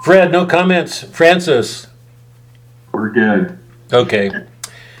 Fred, no comments. Francis, We're good. okay.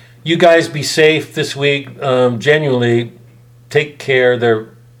 You guys be safe this week. Genuinely, take care.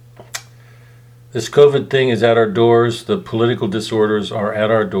 This COVID thing is at our doors. The political disorders are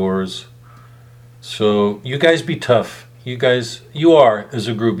at our doors. So you guys be tough. You are, as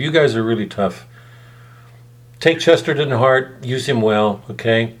a group. You guys are really tough. Take Chesterton to heart. Use him well,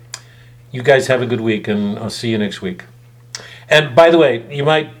 okay? You guys have a good week, and I'll see you next week. And by the way,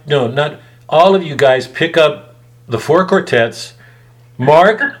 not all of you guys pick up the 4 quartets.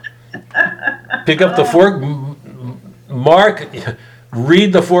 Mark, pick up the 4. Mark,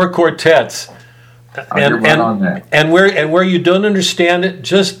 read the 4 quartets. And where you don't understand it,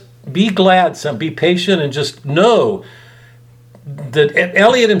 just be glad, be patient, and just know that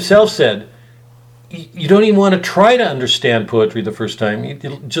Eliot himself said, you don't even want to try to understand poetry the first time. You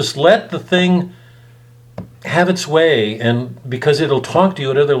just let the thing have its way, and because it'll talk to you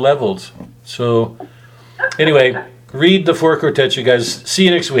at other levels. So anyway, read the 4 quartets, you guys. See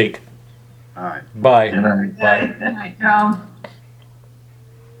you next week. All right. Bye. Good night. Bye. Good night, y'all.